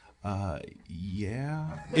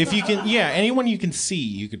 Yeah. If you can, anyone you can see,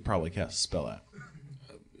 you could probably cast a spell at.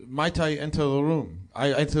 Might I enter the room?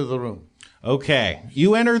 I enter the room. Okay.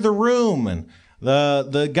 You enter the room, and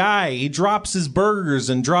the guy, he drops his burgers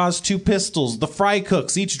and draws 2 pistols. The fry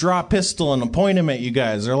cooks each draw a pistol and point him at you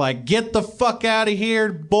guys. They're like, "Get the fuck out of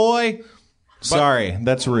here, boy." Sorry,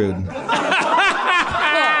 that's rude. Well,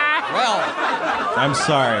 I'm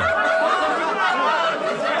sorry.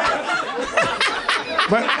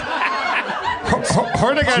 But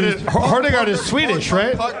Hordegard is Swedish,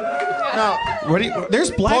 right? No. There's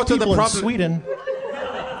black people in Sweden.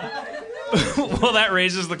 Well, that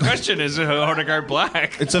raises the question: is Hordegard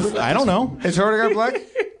black? I don't know. Is Hordegard black?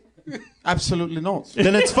 Absolutely not.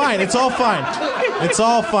 Then it's fine. It's all fine. It's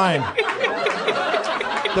all fine.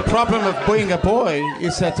 The problem of being a boy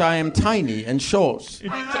is that I am tiny and short,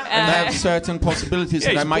 and have certain possibilities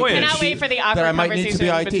that I might need cannot wait for the awkward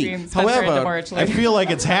conversation between Spencer However, and DeMorch. I feel like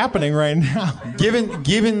it's happening right now.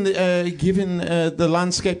 Given the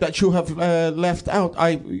landscape that you have left out,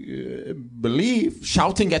 I believe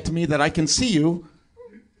shouting at me that I can see you,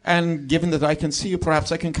 and given that I can see you,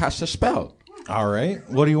 perhaps I can cast a spell. All right.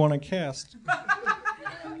 What do you want to cast?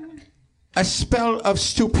 A spell of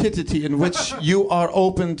stupidity in which you are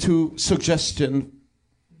open to suggestion.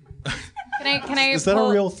 Can I Is that a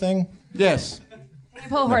real thing? Yes. Can I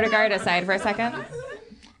pull Hordegard aside for a second?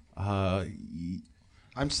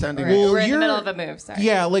 I'm standing. We're in the middle of a move. Sorry.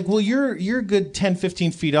 Yeah, you're a good 10,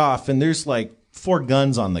 15 feet off, and there's like 4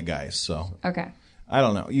 guns on the guy. So okay. I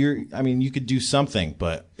don't know. You could do something,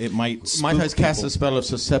 but it might. Might I cast a spell of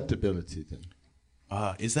susceptibility then?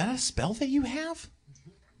 Is that a spell that you have?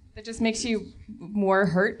 That just makes you more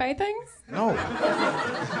hurt by things? No.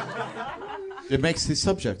 It makes the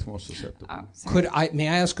subject more susceptible. May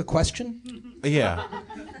I ask a question? Yeah.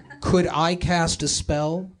 Could I cast a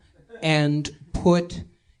spell and put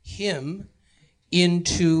him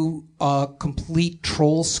into a complete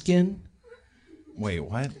troll skin? Wait,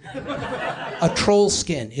 what? A troll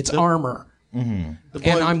skin. It's armor. Mm-hmm.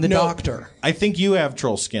 And I'm the doctor. I think you have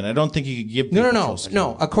troll skin. I don't think you could give people troll skin.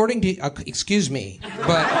 No. According to, excuse me,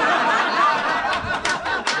 but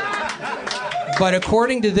But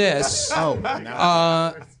according to this,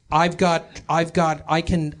 I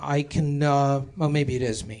can. Well, maybe it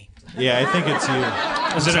is me. Yeah, I think it's you.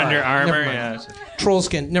 Is it under armor? Yeah. Troll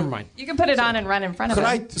skin. Never mind. You can put it on and run in front of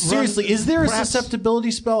it. Seriously, is there a susceptibility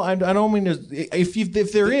spell? I don't mean to.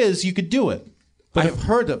 If there is, you could do it. But I've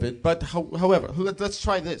heard of it. But however, let's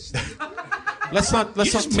try this. Let's not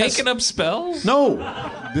making up spells. No,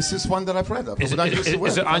 this is one that I've read of. Is it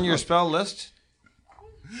on your spell list?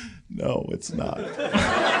 No, it's not.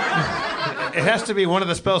 It has to be one of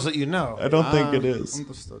the spells that you know. I don't think it is.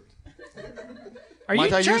 Understood. Are you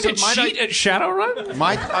trying to cheat at Shadowrun?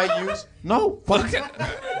 Might I use? No.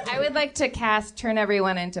 I would like to cast turn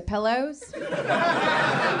everyone into pillows.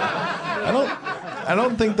 I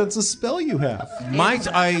don't think that's a spell you have. Might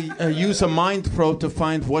I use a mind probe to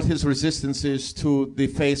find what his resistance is to the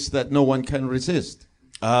face that no one can resist?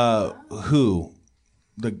 Who?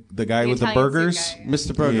 The guy with the burgers?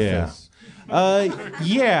 Mr. Burgerface.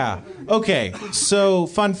 Yeah. Okay. So,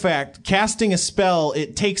 fun fact: casting a spell,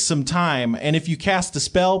 it takes some time, and if you cast a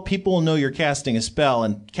spell, people will know you're casting a spell.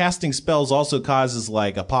 And casting spells also causes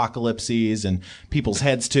like apocalypses and people's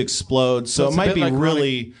heads to explode. So it might be like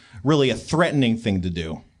really a threatening thing to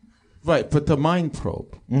do. Right, but the mind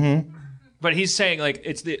probe. Mm-hmm. But he's saying like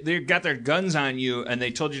they got their guns on you and they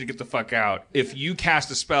told you to get the fuck out. If you cast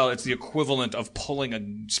a spell, it's the equivalent of pulling a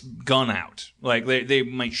gun out. Like they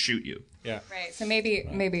might shoot you. Yeah. Right. So maybe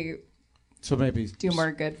do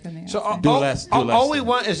more good for me. So all we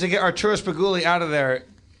want is to get Arturo Spaguli out of there.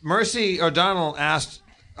 Mercy O'Donnell asked,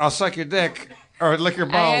 "I'll suck your dick or lick your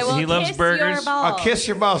balls." He loves burgers. I'll kiss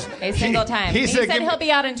your balls. A single time. He said he'll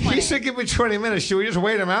be out in 20. He said give me 20 minutes. Should we just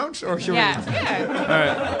wait him out, or should we? Yeah. All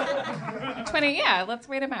right. 20. Yeah. Let's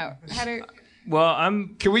wait him out.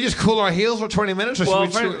 Can we just cool our heels for 20 minutes? Or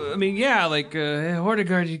like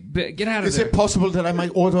Hordegard, get out of Is there. it possible that I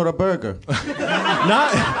might order a burger?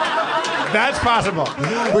 That's possible.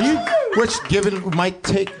 Which given might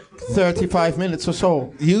take 35 minutes or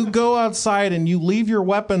so. You go outside and you leave your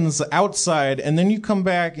weapons outside, and then you come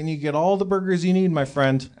back and you get all the burgers you need, my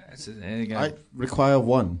friend. I require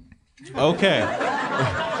one. Okay.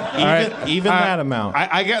 Even that amount.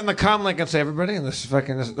 I get in the comlink and say, everybody, let's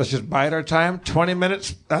just bide our time. 20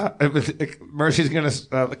 minutes. Mercy's going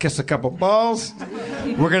to kiss a couple balls.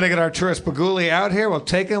 We're going to get Arturo Spaguli out here. We'll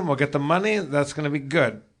take him. We'll get the money. That's going to be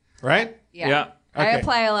good. Right? Yeah. Okay. I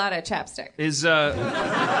apply a lot of chapstick. Is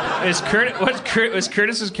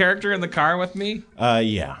Curtis's character in the car with me?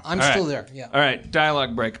 Yeah. I'm still there. Yeah. All right.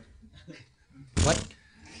 Dialogue break. What?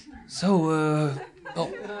 So,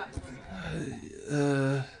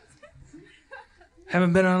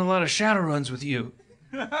 haven't been on a lot of shadow runs with you.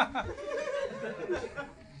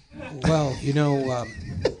 Well,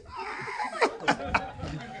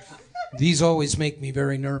 these always make me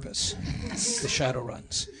very nervous, the shadow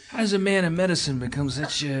runs. How does a man of medicine become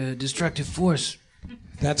such a destructive force?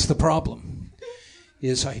 That's the problem,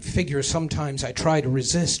 is I figure sometimes I try to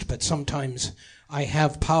resist, but sometimes I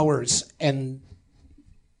have powers and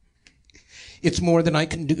it's more than I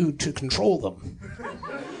can do to control them.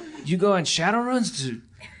 You go on shadow runs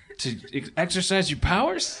to exercise your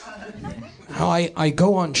powers? I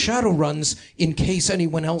go on shadow runs in case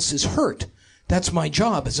anyone else is hurt. That's my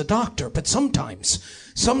job as a doctor. But sometimes,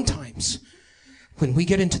 when we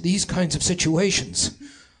get into these kinds of situations,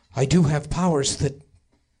 I do have powers that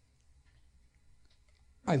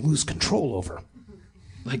I lose control over.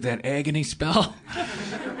 Like that agony spell?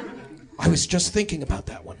 I was just thinking about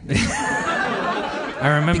that one. I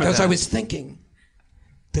remember because that. I was thinking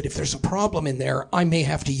that if there's a problem in there, I may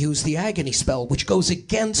have to use the agony spell, which goes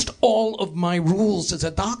against all of my rules as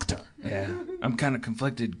a doctor. Yeah, I'm kind of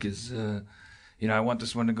conflicted because, I want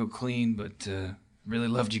this one to go clean, but really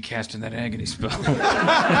loved you casting that agony spell.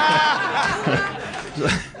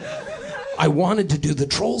 I wanted to do the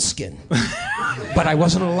troll skin, but I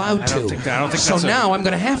wasn't allowed to. I don't think so that's now I'm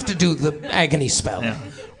going to have to do the agony spell. Yeah.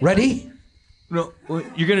 Ready? No,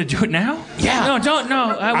 you're going to do it now? Yeah. No, don't.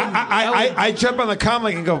 No. I jump on the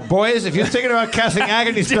comlink and go, boys, if you're thinking about casting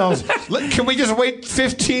agony spells, can we just wait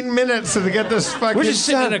 15 minutes to get this fucking... We're just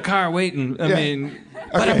sitting in a car waiting.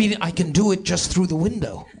 But I can do it just through the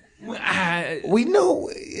window. We know...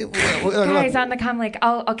 Guys, on the comlink,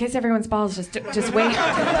 I'll kiss everyone's balls. Just wait.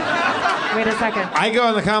 Wait a second. I go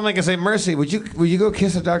on the comlink and say, Mercy, would you go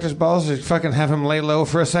kiss the doctor's balls or fucking have him lay low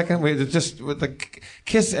for a second? We just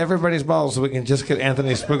kiss everybody's balls so we can just get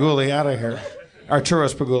Anthony Spaguli out of here. Arturo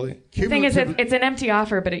Spaguli. The thing is, it's an empty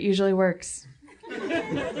offer, but it usually works.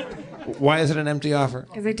 Why is it an empty offer?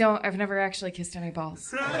 Because I've never actually kissed any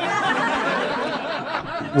balls.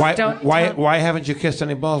 Why haven't you kissed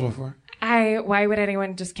any balls before? I why would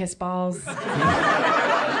anyone just kiss balls?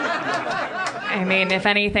 I mean, if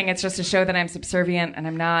anything, it's just to show that I'm subservient, and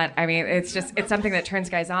I'm not. I mean, it's something that turns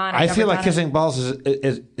guys on. I feel like kissing balls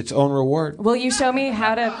is its own reward. Will you show me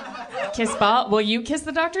how to kiss ball? Will you kiss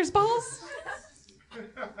the doctor's balls?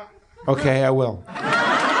 Okay, I will. All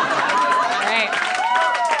right.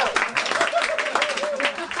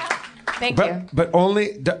 Thank you. But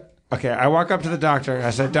only. Okay, I walk up to the doctor. And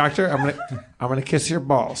I said, "Doctor, I'm gonna kiss your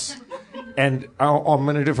balls, and I'm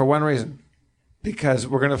gonna do it for one reason, because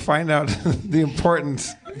we're gonna find out the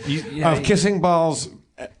importance of kissing balls,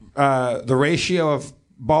 the ratio of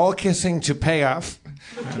ball kissing to payoff,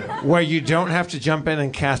 where you don't have to jump in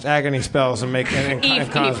and cast agony spells and make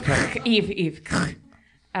Eve.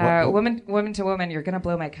 Woman to woman, you're gonna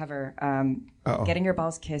blow my cover. Getting your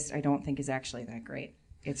balls kissed, I don't think is actually that great.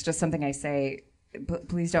 It's just something I say.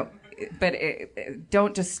 Please don't. But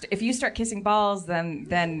don't just. If you start kissing balls, then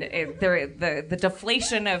the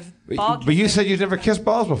deflation of ball. But you said you've never kissed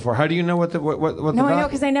balls before. How do you know what the No, I know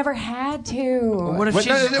because I never had to. What if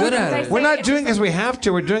she's good at it? We're not doing it because we have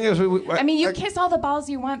to. We're doing it because I mean, you kiss all the balls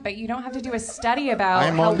you want, but you don't have to do a study about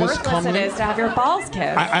how worthless it is to have your balls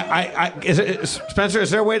kissed. Spencer, is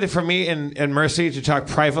there a way for me and Mercy to talk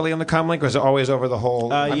privately on the comlink, or is it always over the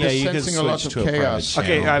whole? I'm just sensing a lot of chaos.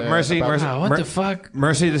 Okay, Mercy. What the fuck?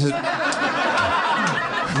 Mercy, this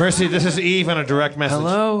is Eve on a direct message.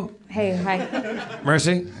 Hello? Hey, hi.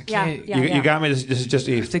 Mercy? Yeah. You got me? This is just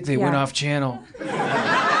Eve. I think they went off channel.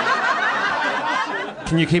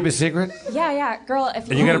 Can you keep a secret? Yeah. Girl, if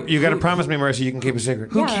you gotta promise me, Mercy, you can keep a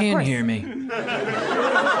secret. Who can hear me?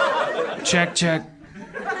 Check.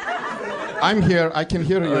 I'm here. I can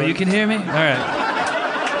hear you. Oh, you can hear me? All right.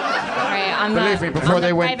 Believe me, before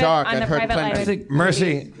they went dark, I heard plenty.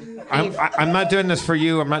 Mercy, I'm not doing this for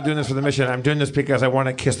you. I'm not doing this for the mission. I'm doing this because I want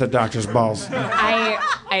to kiss the doctor's balls.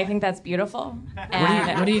 I think that's beautiful.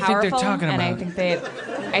 And what do you think they're talking about? And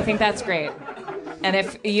I think that's great. And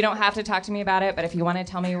if you don't have to talk to me about it, but if you want to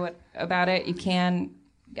tell me about it, you can.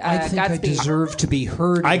 I think I deserve to be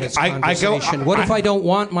heard in this conversation. What if I don't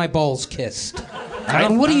want my balls kissed?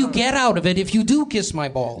 And what do you get out of it if you do kiss my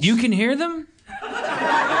balls? You can hear them?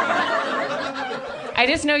 I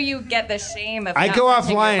just know you get the shame of I not go getting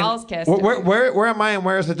your offline. balls kissed. Where am I and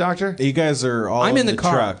where is the doctor? You guys are all I'm in the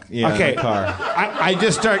car. truck. Yeah, okay. in the car. I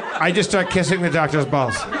just start kissing the doctor's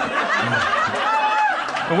balls.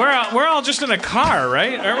 We're all just in a car,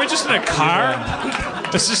 right? Aren't we just in a car? Yeah.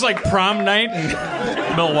 This is like prom night in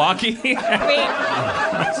Milwaukee. Wait,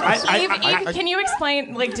 Eve, can you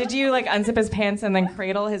explain? Like, did you unzip his pants and then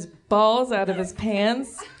cradle his balls out of his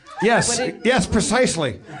pants? Yes,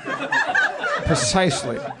 precisely.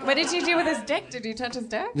 Precisely. What did you do with his dick? Did you touch his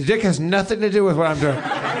dick? The dick has nothing to do with what I'm doing.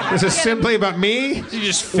 This is simply about me. You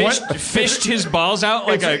just fished his balls out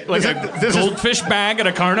like a goldfish bag at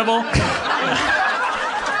a carnival.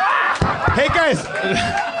 Hey guys,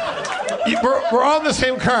 we're all in the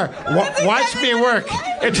same car. Watch me work.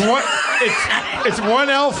 It's one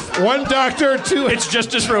elf, one doctor, two. It's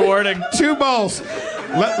just as rewarding. 2 balls.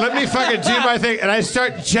 Let me fucking do my thing, and I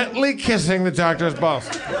start gently kissing the doctor's balls.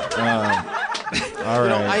 All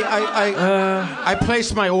right. I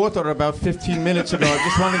placed my order about 15 minutes ago. I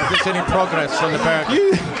just wondering if there's any progress on the back.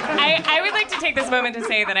 I would like to take this moment to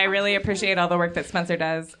say that I really appreciate all the work that Spencer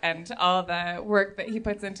does and all the work that he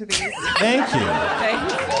puts into these. Thank you.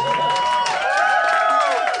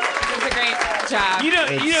 It's a great job.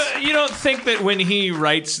 You don't think that when he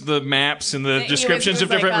writes the maps and the descriptions of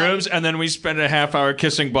different rooms, and then we spend a half hour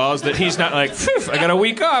kissing balls, that he's not like, I got a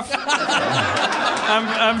week off.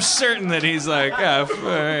 I'm certain that he's like, all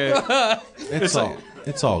right.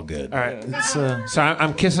 It's all good. All right. So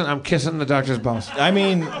I'm kissing the doctor's balls. I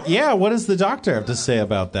mean, yeah. What does the doctor have to say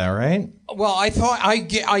about that, right? Well, I thought I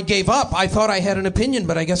gave up. I thought I had an opinion,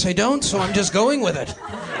 but I guess I don't. So I'm just going with it.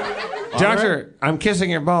 Doctor, I'm kissing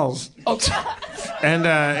your balls. Oh. And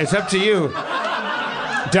it's up to you,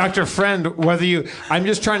 Dr. Friend, whether you... I'm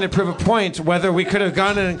just trying to prove a point, whether we could have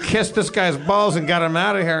gone in and kissed this guy's balls and got him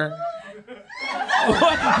out of here.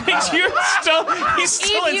 What? He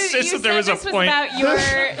still insists that there was a point. About your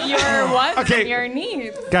wants and your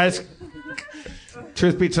needs. Guys,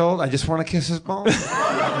 truth be told, I just want to kiss his balls.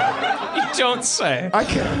 You don't say. I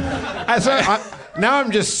can't. Now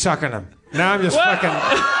I'm just sucking them. Now I'm just fucking...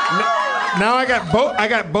 Now I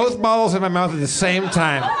got both balls in my mouth at the same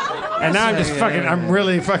time. And now I'm just fucking... I'm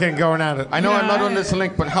really fucking going at it. I know I'm not on this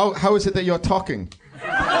link, but how is it that you're talking?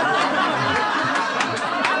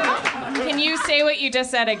 Can you say what you just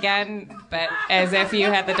said again, but as if you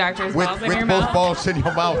had the doctor's balls in your mouth? With both balls in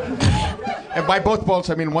your mouth. And by both balls,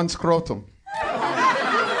 I mean one scrotum.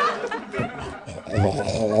 Using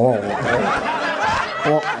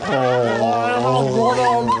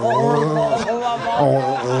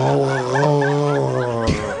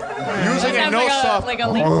a nose soft. Like a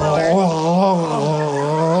leaf blower.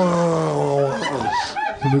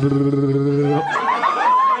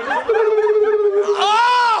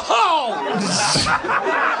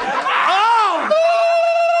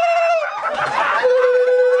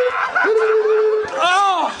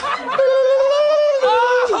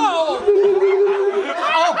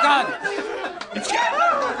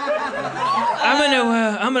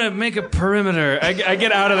 I'm gonna make a perimeter. I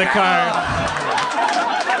get out of the car.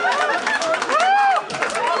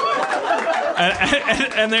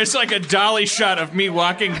 And there's like a dolly shot of me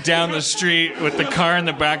walking down the street with the car in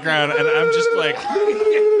the background, and I'm just like,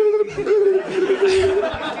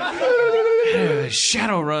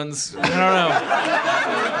 shadow runs. I don't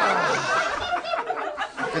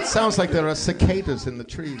know. It sounds like there are cicadas in the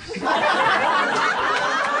trees.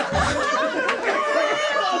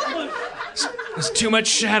 There's too much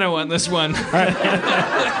shadow on this one.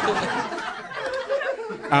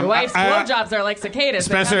 Your wife's blowjobs are like cicadas.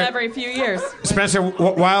 Spencer, they come every few years. Spencer,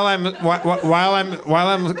 while I'm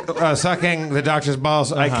sucking the doctor's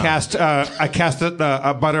balls, I cast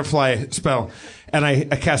a butterfly spell, and I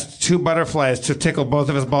cast 2 butterflies to tickle both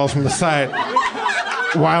of his balls from the side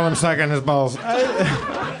while I'm sucking his balls.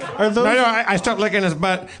 Are those? No, I start licking his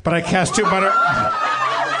butt, but I cast 2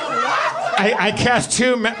 I cast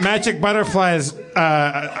 2 magic butterflies.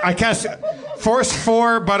 I cast force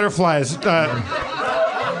 4 butterflies.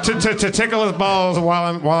 To tickle his balls while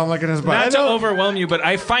I'm looking at his butt. Not to overwhelm you, but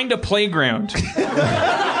I find a playground.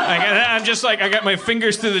 I'm just like, I got my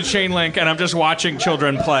fingers through the chain link, and I'm just watching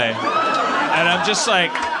children play, and I'm just like,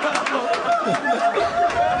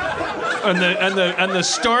 and the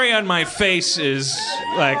story on my face is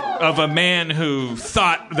like of a man who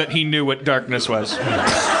thought that he knew what darkness was.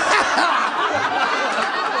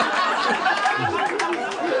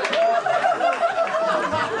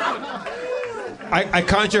 I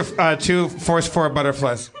conjure 2 force 4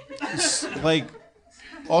 butterflies. Like,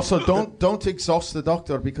 also don't exhaust the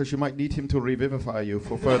doctor because you might need him to revivify you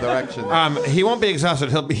for further action. He won't be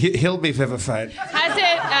exhausted. He'll be vivified.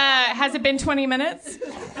 Has it been 20 minutes?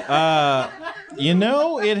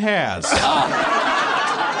 It has.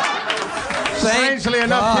 Strangely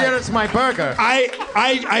enough, here is my burger. I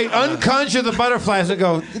unconjure the butterflies and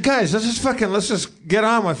go, guys, let's just get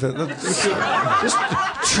on with it. Just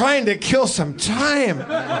trying to kill some time.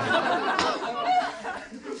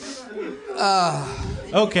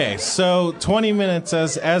 Okay, so 20 minutes,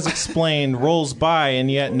 as explained, rolls by,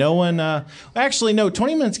 and yet no one... Actually, no,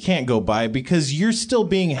 20 minutes can't go by because you're still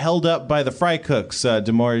being held up by the fry cooks,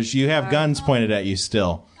 Demorge. You have guns pointed at you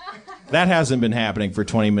still. That hasn't been happening for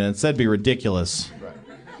 20 minutes. That'd be ridiculous. Right.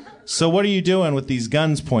 So what are you doing with these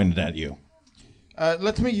guns pointed at you?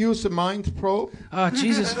 Let me use the mind probe. Oh,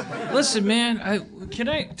 Jesus. Listen, man,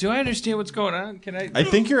 do I understand what's going on? I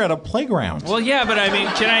think you're at a playground. Well, yeah, but I mean,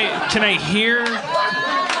 can I hear? All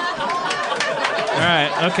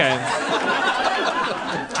right, okay.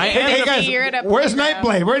 Hey guys, where's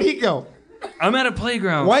Nightblade? Where'd he go? I'm at a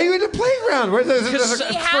playground. Why are you at a playground?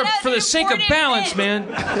 For the sake of balance, man.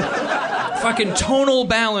 Fucking tonal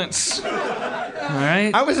balance. All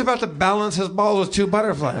right? I was about to balance his balls with 2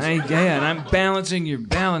 butterflies. And I'm balancing. You're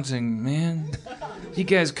balancing, man. You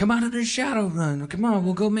guys, come out of the shadow run. Come on,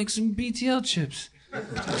 we'll go make some BTL chips.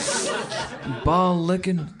 Ball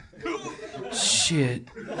licking. Shit.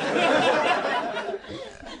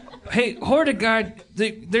 Hey, Hordegard,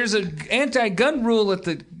 there's an anti-gun rule at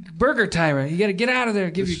the Burger Timer. You got to get out of there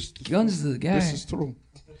and give your guns to the guy. This is true.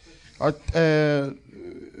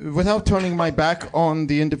 Without turning my back on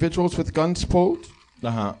the individuals with guns pulled,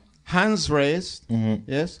 hands raised,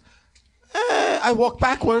 yes, I walk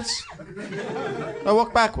backwards.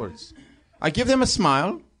 I give them a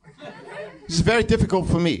smile. This is very difficult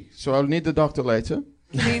for me, so I'll need the doctor later.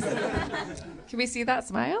 Can we see that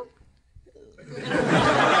smile?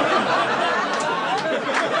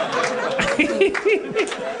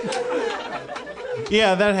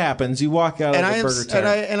 Yeah, that happens. You walk out of the Burger Timer.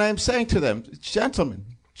 And I'm saying to them, gentlemen,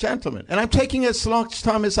 and I'm taking as much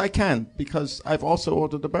time as I can because I've also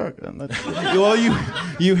ordered a burger. And well,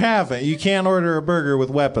 you haven't. You can't order a burger with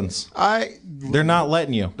weapons. They're not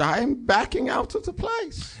letting you. I'm backing out of the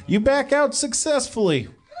place. You back out successfully.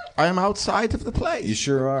 I am outside of the place. You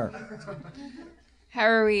sure are. How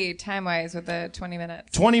are we time-wise with the 20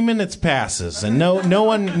 minutes? 20 minutes passes, and no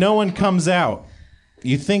one comes out.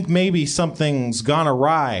 You think maybe something's gone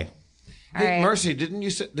awry. All right. Mercy, didn't he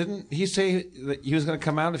say that he was going to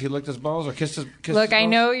come out if you licked his balls or kissed his Look, I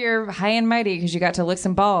balls? know you're high and mighty because you got to lick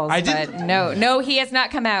some balls. I but didn't. No, he has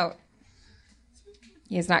not come out.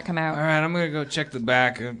 He has not come out. All right, I'm going to go check the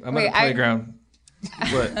back. I'm at Wait, the playground.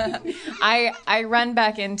 What? I run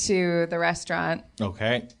back into the restaurant.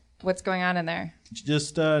 Okay. What's going on in there?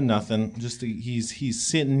 Just nothing. Just he's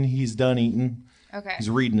sitting. He's done eating. Okay. He's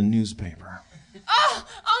reading a newspaper. Oh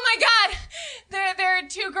my God! There are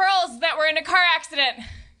two girls that were in a car accident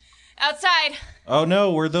outside. Oh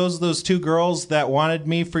no, were those two girls that wanted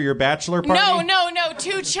me for your bachelor party? No.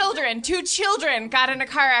 Two children got in a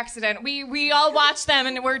car accident. We all watched them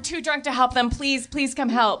and we're too drunk to help them. Please come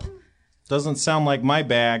help. Doesn't sound like my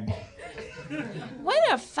bag.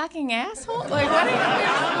 What a fucking asshole! Like, what are you?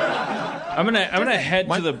 I'm gonna head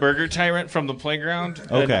to the Burger Tyrant from the playground.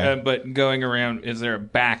 Okay. But going around, is there a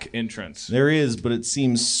back entrance? There is, but it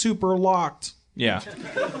seems super locked. Yeah.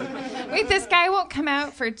 Wait, this guy won't come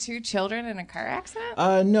out for two children in a car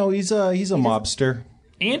accident? No, he's a mobster.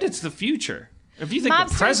 And it's the future. If you think the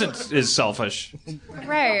Mobsters- present is selfish.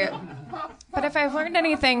 Right. But if I've learned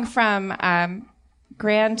anything from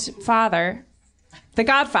grandfather, the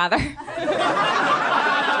Godfather.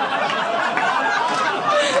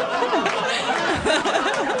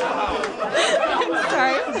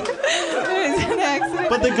 Sorry. It was an accident.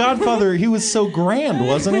 But the Godfather, he was so grand,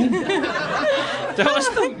 wasn't he? That was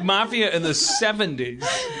the mafia in the 70s.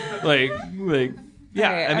 Like,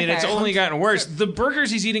 yeah. Right, I mean, it's okay. only gotten worse. The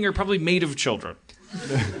burgers he's eating are probably made of children.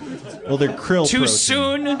 Well, they're krill Too protein.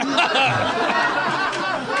 soon? No,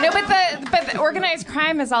 but the organized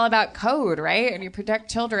crime is all about code, right? And you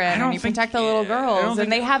protect children, and you protect the little girls,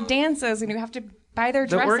 and they have dances, and you have to buy their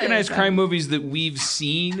The dresses. organized crime movies that we've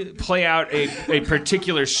seen play out a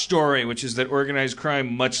particular story, which is that organized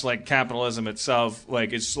crime, much like capitalism itself,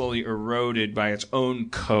 like is slowly eroded by its own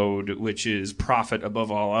code, which is profit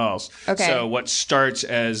above all else. Okay. So what starts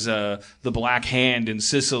as the Black Hand in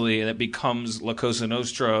Sicily and it becomes La Cosa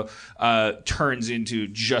Nostra turns into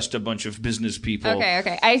just a bunch of business people.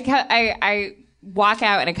 Okay. I walk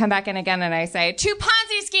out and I come back in again and I say, 2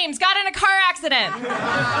 Ponzi schemes got in a car accident.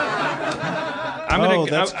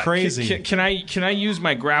 That's crazy. Can I use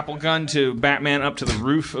my grapple gun to Batman up to the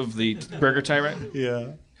roof of the Burger Tyrant?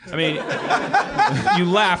 Yeah. I mean, you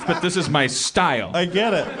laugh, but this is my style. I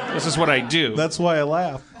get it. This is what I do. That's why I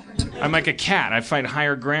laugh. I'm like a cat. I find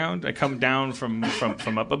higher ground. I come down from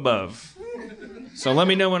up above. So let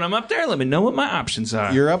me know when I'm up there. Let me know what my options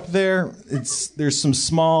are. You're up there. There's some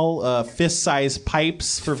small fist-sized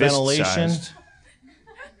pipes for ventilation. Fist-sized.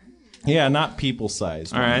 Yeah, not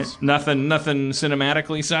people-sized. All right. Nothing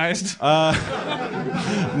cinematically sized?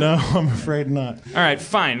 No, I'm afraid not. All right,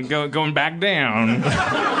 fine. Going back down.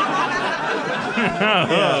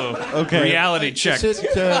 Okay. Reality check.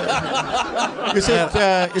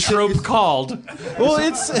 Trope called. Well,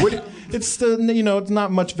 it's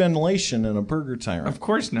not much ventilation in a Burger Tyrant. Of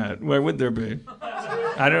course not. Why would there be?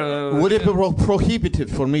 I don't know. Would it be prohibited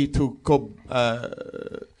for me to go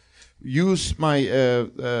use my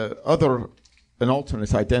an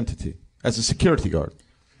alternate identity as a security guard?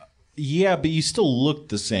 Yeah, but you still look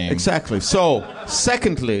the same. Exactly. So,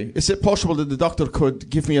 secondly, is it possible that the doctor could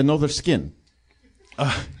give me another skin?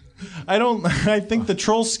 I think the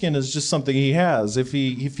troll skin is just something he has. If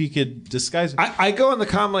he could disguise it. I go on the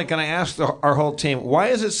comlink and I ask our whole team, why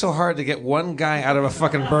is it so hard to get one guy out of a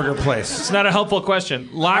fucking burger place? It's not a helpful question.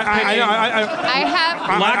 Lockpicking.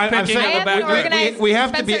 We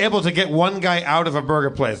have to be able to get one guy out of a burger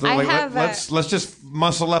place. Let's just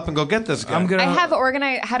muscle up and go get this guy. I have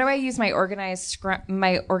organized. How do I use my organized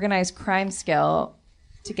crime skill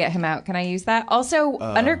to get him out? Can I use that? Also,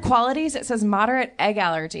 under qualities, it says moderate egg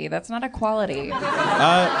allergy. That's not a quality.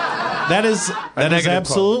 That is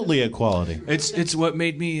absolutely a quality. It's what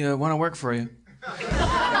made me want to work for you. When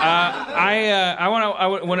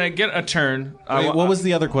I get a turn. Wait, what was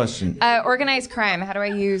the other question? Organized crime. How do I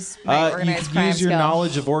use my organized you crime use your skill?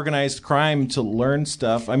 knowledge of organized crime to learn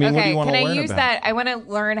stuff. I mean, what do you want to learn about? Can I use that? I want to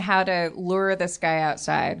learn how to lure this guy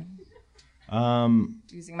outside.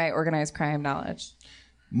 Using my organized crime knowledge.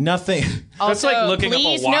 Nothing. That's like looking up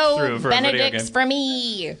a walkthrough for a video Benedict's game. for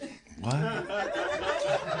me. What?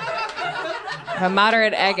 A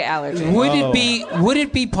moderate egg allergy. Would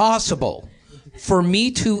it be possible for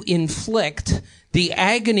me to inflict the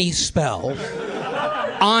agony spell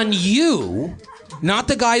on you, not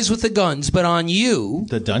the guys with the guns, but on you?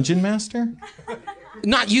 The dungeon master?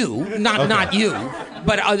 Not you, not you,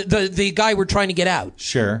 but the guy we're trying to get out.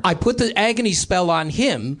 Sure. I put the agony spell on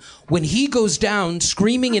him. When he goes down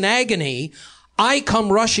screaming in agony, I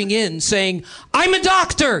come rushing in saying, I'm a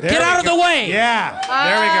doctor. Get out of the way. Yeah.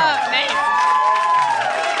 There we go.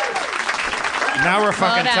 Now we're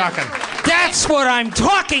fucking talking. That's what I'm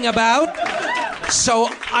talking about. So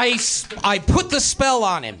I put the spell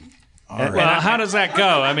on him. Well, how does that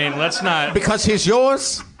go? I mean, let's not. Because he's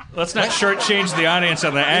yours. Let's not shortchange the audience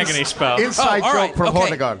on the agony spell. Inside joke right, from okay.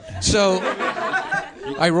 Hornigan. So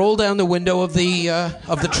I roll down the window of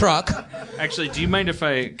the truck. Actually, do you mind if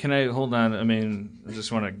can I hold on? I mean, I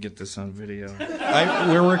just want to get this on video.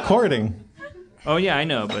 We're recording. Oh yeah, I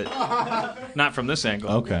know, but not from this angle.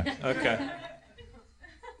 Okay. Okay.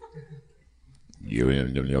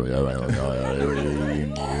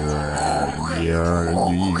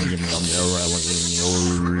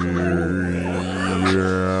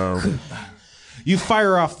 You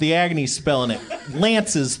fire off the agony spell and it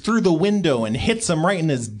lances through the window and hits him right in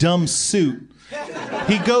his dumb suit.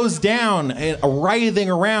 He goes down, writhing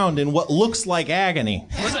around in what looks like agony.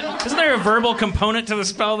 Isn't there a verbal component to the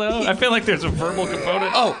spell, though? I feel like there's a verbal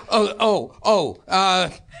component.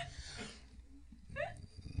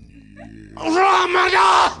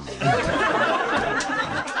 Ramada!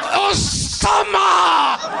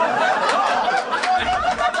 Osama!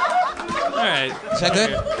 All right. Is that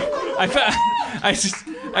good?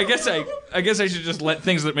 I guess I should just let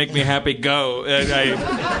things that make me happy go.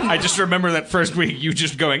 I just remember that first week you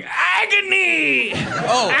just going agony.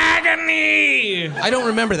 Oh, agony. I don't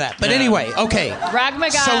remember that, but anyway, okay.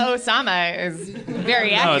 Ragmaga Osama is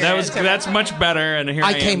very accurate. That's much better. And here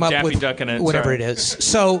I came am up with ducking it. whatever it is.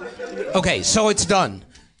 So, okay, so it's done.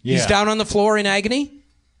 Yeah. He's down on the floor in agony.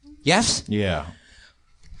 Yes. Yeah.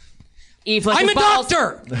 I'm a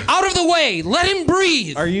doctor! Out of the way! Let him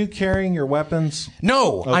breathe! Are you carrying your weapons?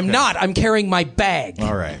 No, Okay. I'm not. I'm carrying my bag.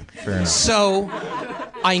 All right, fair enough. So,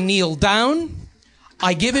 I kneel down.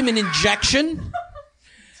 I give him an injection.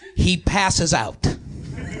 He passes out.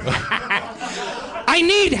 I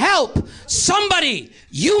need help! Somebody!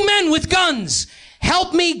 You men with guns!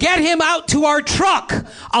 Help me get him out to our truck!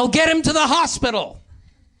 I'll get him to the hospital.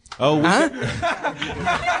 Oh,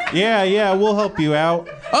 yeah, we'll help you out.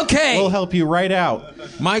 Okay. We'll help you right out.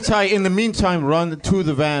 Might I, in the meantime, run to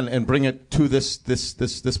the van and bring it to this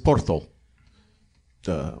portal?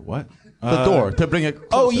 What? The door, to bring it closer.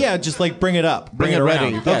 Oh, yeah, just like bring it up. Bring it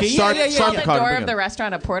around. ready. Okay, Start Is the the car to door bring of it. the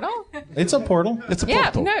restaurant a portal? It's a portal. It's a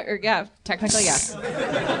Yeah, portal. technically yes.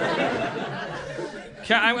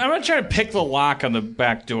 I'm going to try to pick the lock on the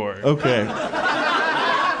back door. Okay.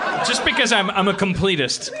 Just because I'm a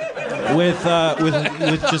completist. With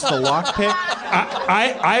just a lockpick?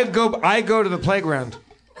 I go to the playground.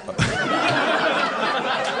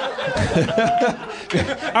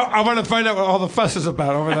 I want to find out what all the fuss is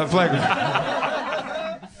about over that playground.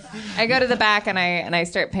 I go to the back and I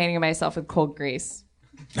start painting myself with cold grease.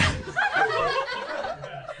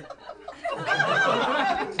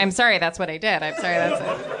 I'm sorry, that's what I did. I'm sorry,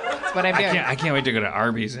 that's what I'm doing. I can't wait to go to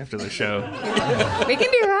Arby's after the show. We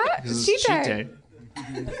can do that. This is Cheat cheat day. day.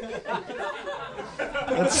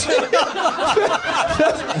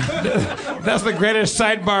 That's the greatest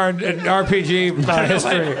sidebar in RPG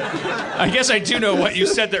history. I guess I do know what you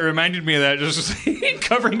said that reminded me of that. Just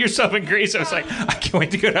covering yourself in grease. I was like, I can't wait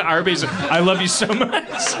to go to Arby's. I love you so much.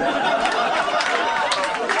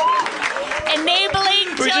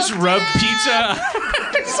 Enabling. We just rub pizza.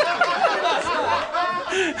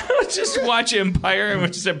 Just watch Empire and we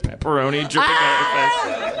just have pepperoni dripping out of our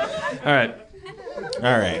face. All right.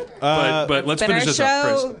 All right. But let's finish this up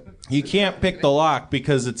first. You can't pick the lock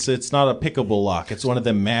because it's not a pickable lock. It's one of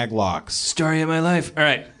them mag locks. Story of my life. All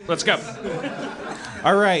right, let's go.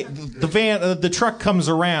 All right. The van, the truck comes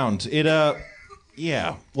around.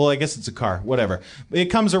 Yeah. Well, I guess it's a car. Whatever. It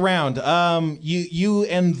comes around. You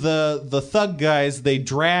and the thug guys, they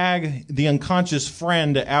drag the unconscious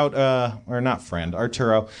friend out, or not friend,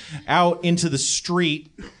 Arturo, out into the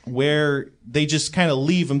street where they just kind of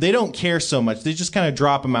leave him. They don't care so much. They just kind of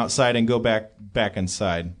drop him outside and go back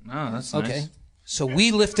inside. Oh, that's nice. Okay. So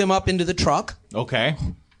we lift him up into the truck. Okay.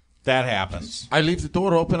 That happens. I leave the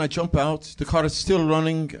door open. I jump out. The car is still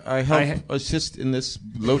running. I help assist in this,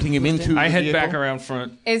 loading him into I the head vehicle. back around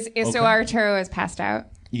front. So Arturo is passed out?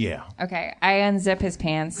 Yeah. Okay. I unzip his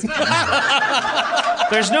pants. There's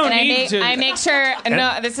no And need to. I make sure.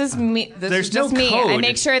 No, this is me. This There's is just no me. code. I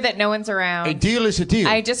make sure that no one's around. A deal is a deal.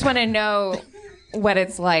 I just want to know what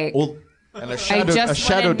it's like. Well, and a I shadow, just a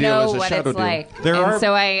shadow want to deal know is a what shadow it's deal. like.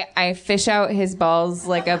 So I fish out his balls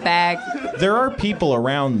like a bag. There are people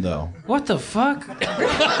around, though. What the fuck? There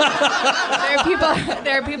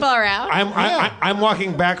are people around. I'm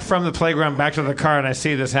walking back from the playground back to the car, and I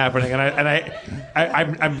see this happening, and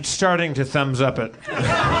I'm starting to thumbs up it.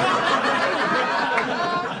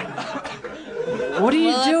 What are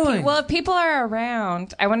you doing? Well, if people are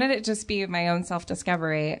around, I wanted it to just be my own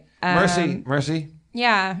self-discovery. Mercy.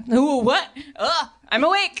 Yeah. Ooh, what? Ugh, I'm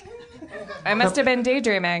awake. I must have been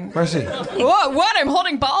daydreaming. Mercy. What? I'm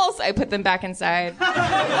holding balls. I put them back inside.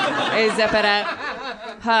 I zip it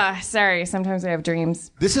up. Sorry, sometimes I have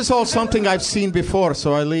dreams. This is all something I've seen before,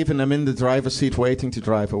 so I leave and I'm in the driver's seat waiting to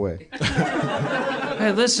drive away.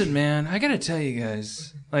 Hey, listen, man. I gotta tell you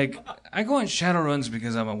guys. Like, I go on shadow runs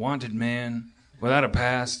because I'm a wanted man without a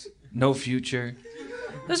past, no future.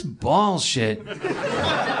 This ball shit.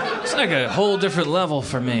 It's like a whole different level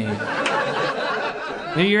for me.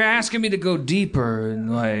 You're asking me to go deeper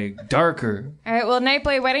and, like, darker. All right, well,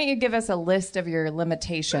 Nightblade, why don't you give us a list of your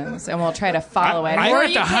limitations and we'll try to follow it. You're Or at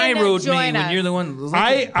you the high can road me join when us. you're the one.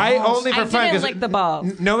 I only for fun didn't lick the ball.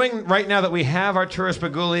 Knowing right now that we have Arturo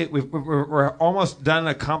Spaguli, we're almost done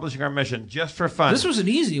accomplishing our mission just for fun. This was an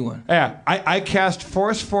easy one. Yeah, I cast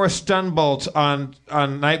Force 4 stun bolts on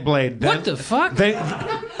Nightblade. What the fuck? They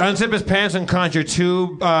unzip his pants and conjure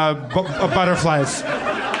 2 butterflies.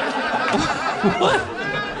 What?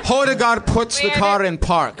 Hodegar puts the car in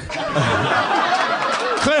park.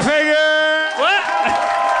 Cliffhanger! What?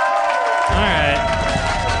 All right.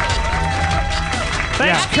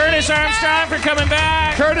 Thanks, Curtis Armstrong, for coming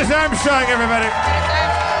back. Curtis Armstrong, everybody.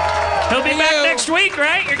 He'll be back next week,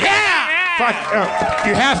 right? Fuck,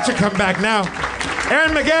 you have to come back now.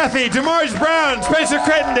 Aaron McGathy, DeMorge Brown, Spencer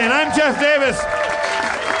Crittenden, I'm Jeff Davis.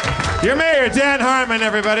 Your mayor, Dan Harmon,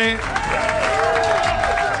 everybody.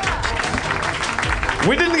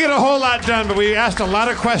 We didn't get a whole lot done, but we asked a lot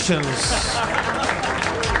of questions.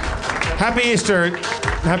 Happy Easter.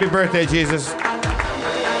 Happy birthday, Jesus.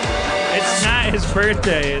 It's not his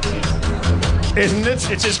birthday. Isn't it?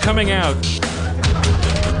 It's just coming out.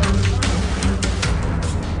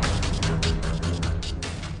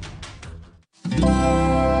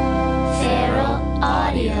 Feral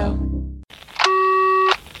Audio.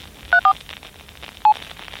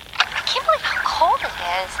 I can't believe how cold it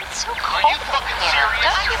is. It's so cold. Are you fucking serious?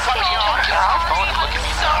 Don't you think you can get off phone and look at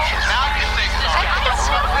me now? Now you think so. I think it's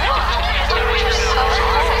so rude.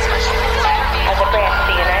 As a branch of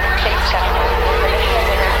the United States government.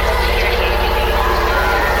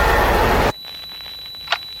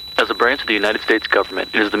 As a branch of the United States government,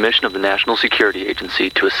 it is the mission of the National Security Agency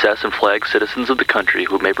to assess and flag citizens of the country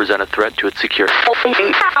who may present a threat to its security.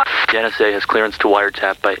 The NSA has clearance to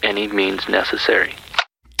wiretap by any means necessary.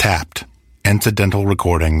 Tapped. Incidental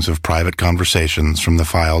recordings of private conversations from the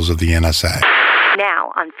files of the NSA.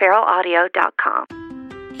 Now on feralaudio.com.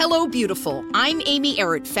 Hello, beautiful. I'm Amy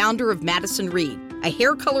Errett, founder of Madison Reed, a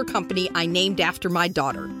hair color company I named after my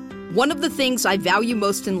daughter. One of the things I value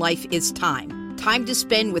most in life is time. Time to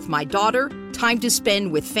spend with my daughter, time to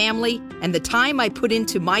spend with family, and the time I put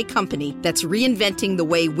into my company that's reinventing the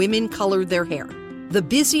way women color their hair. The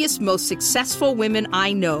busiest, most successful women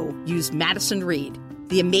I know use Madison Reed,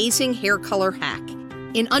 the amazing hair color hack.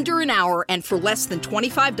 In under an hour and for less than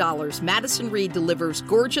 $25, Madison Reed delivers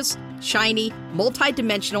gorgeous, shiny,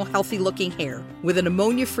 multi-dimensional, healthy-looking hair with an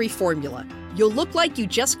ammonia-free formula. You'll look like you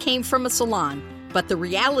just came from a salon, but the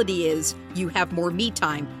reality is you have more me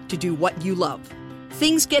time to do what you love.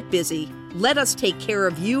 Things get busy. Let us take care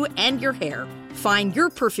of you and your hair. Find your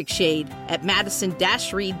perfect shade at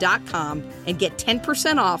madison-reed.com and get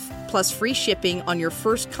 10% off plus free shipping on your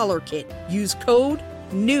first color kit. Use code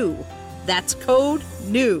NEW. That's code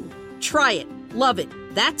NEW. Try it. Love it.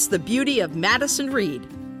 That's the beauty of Madison Reed.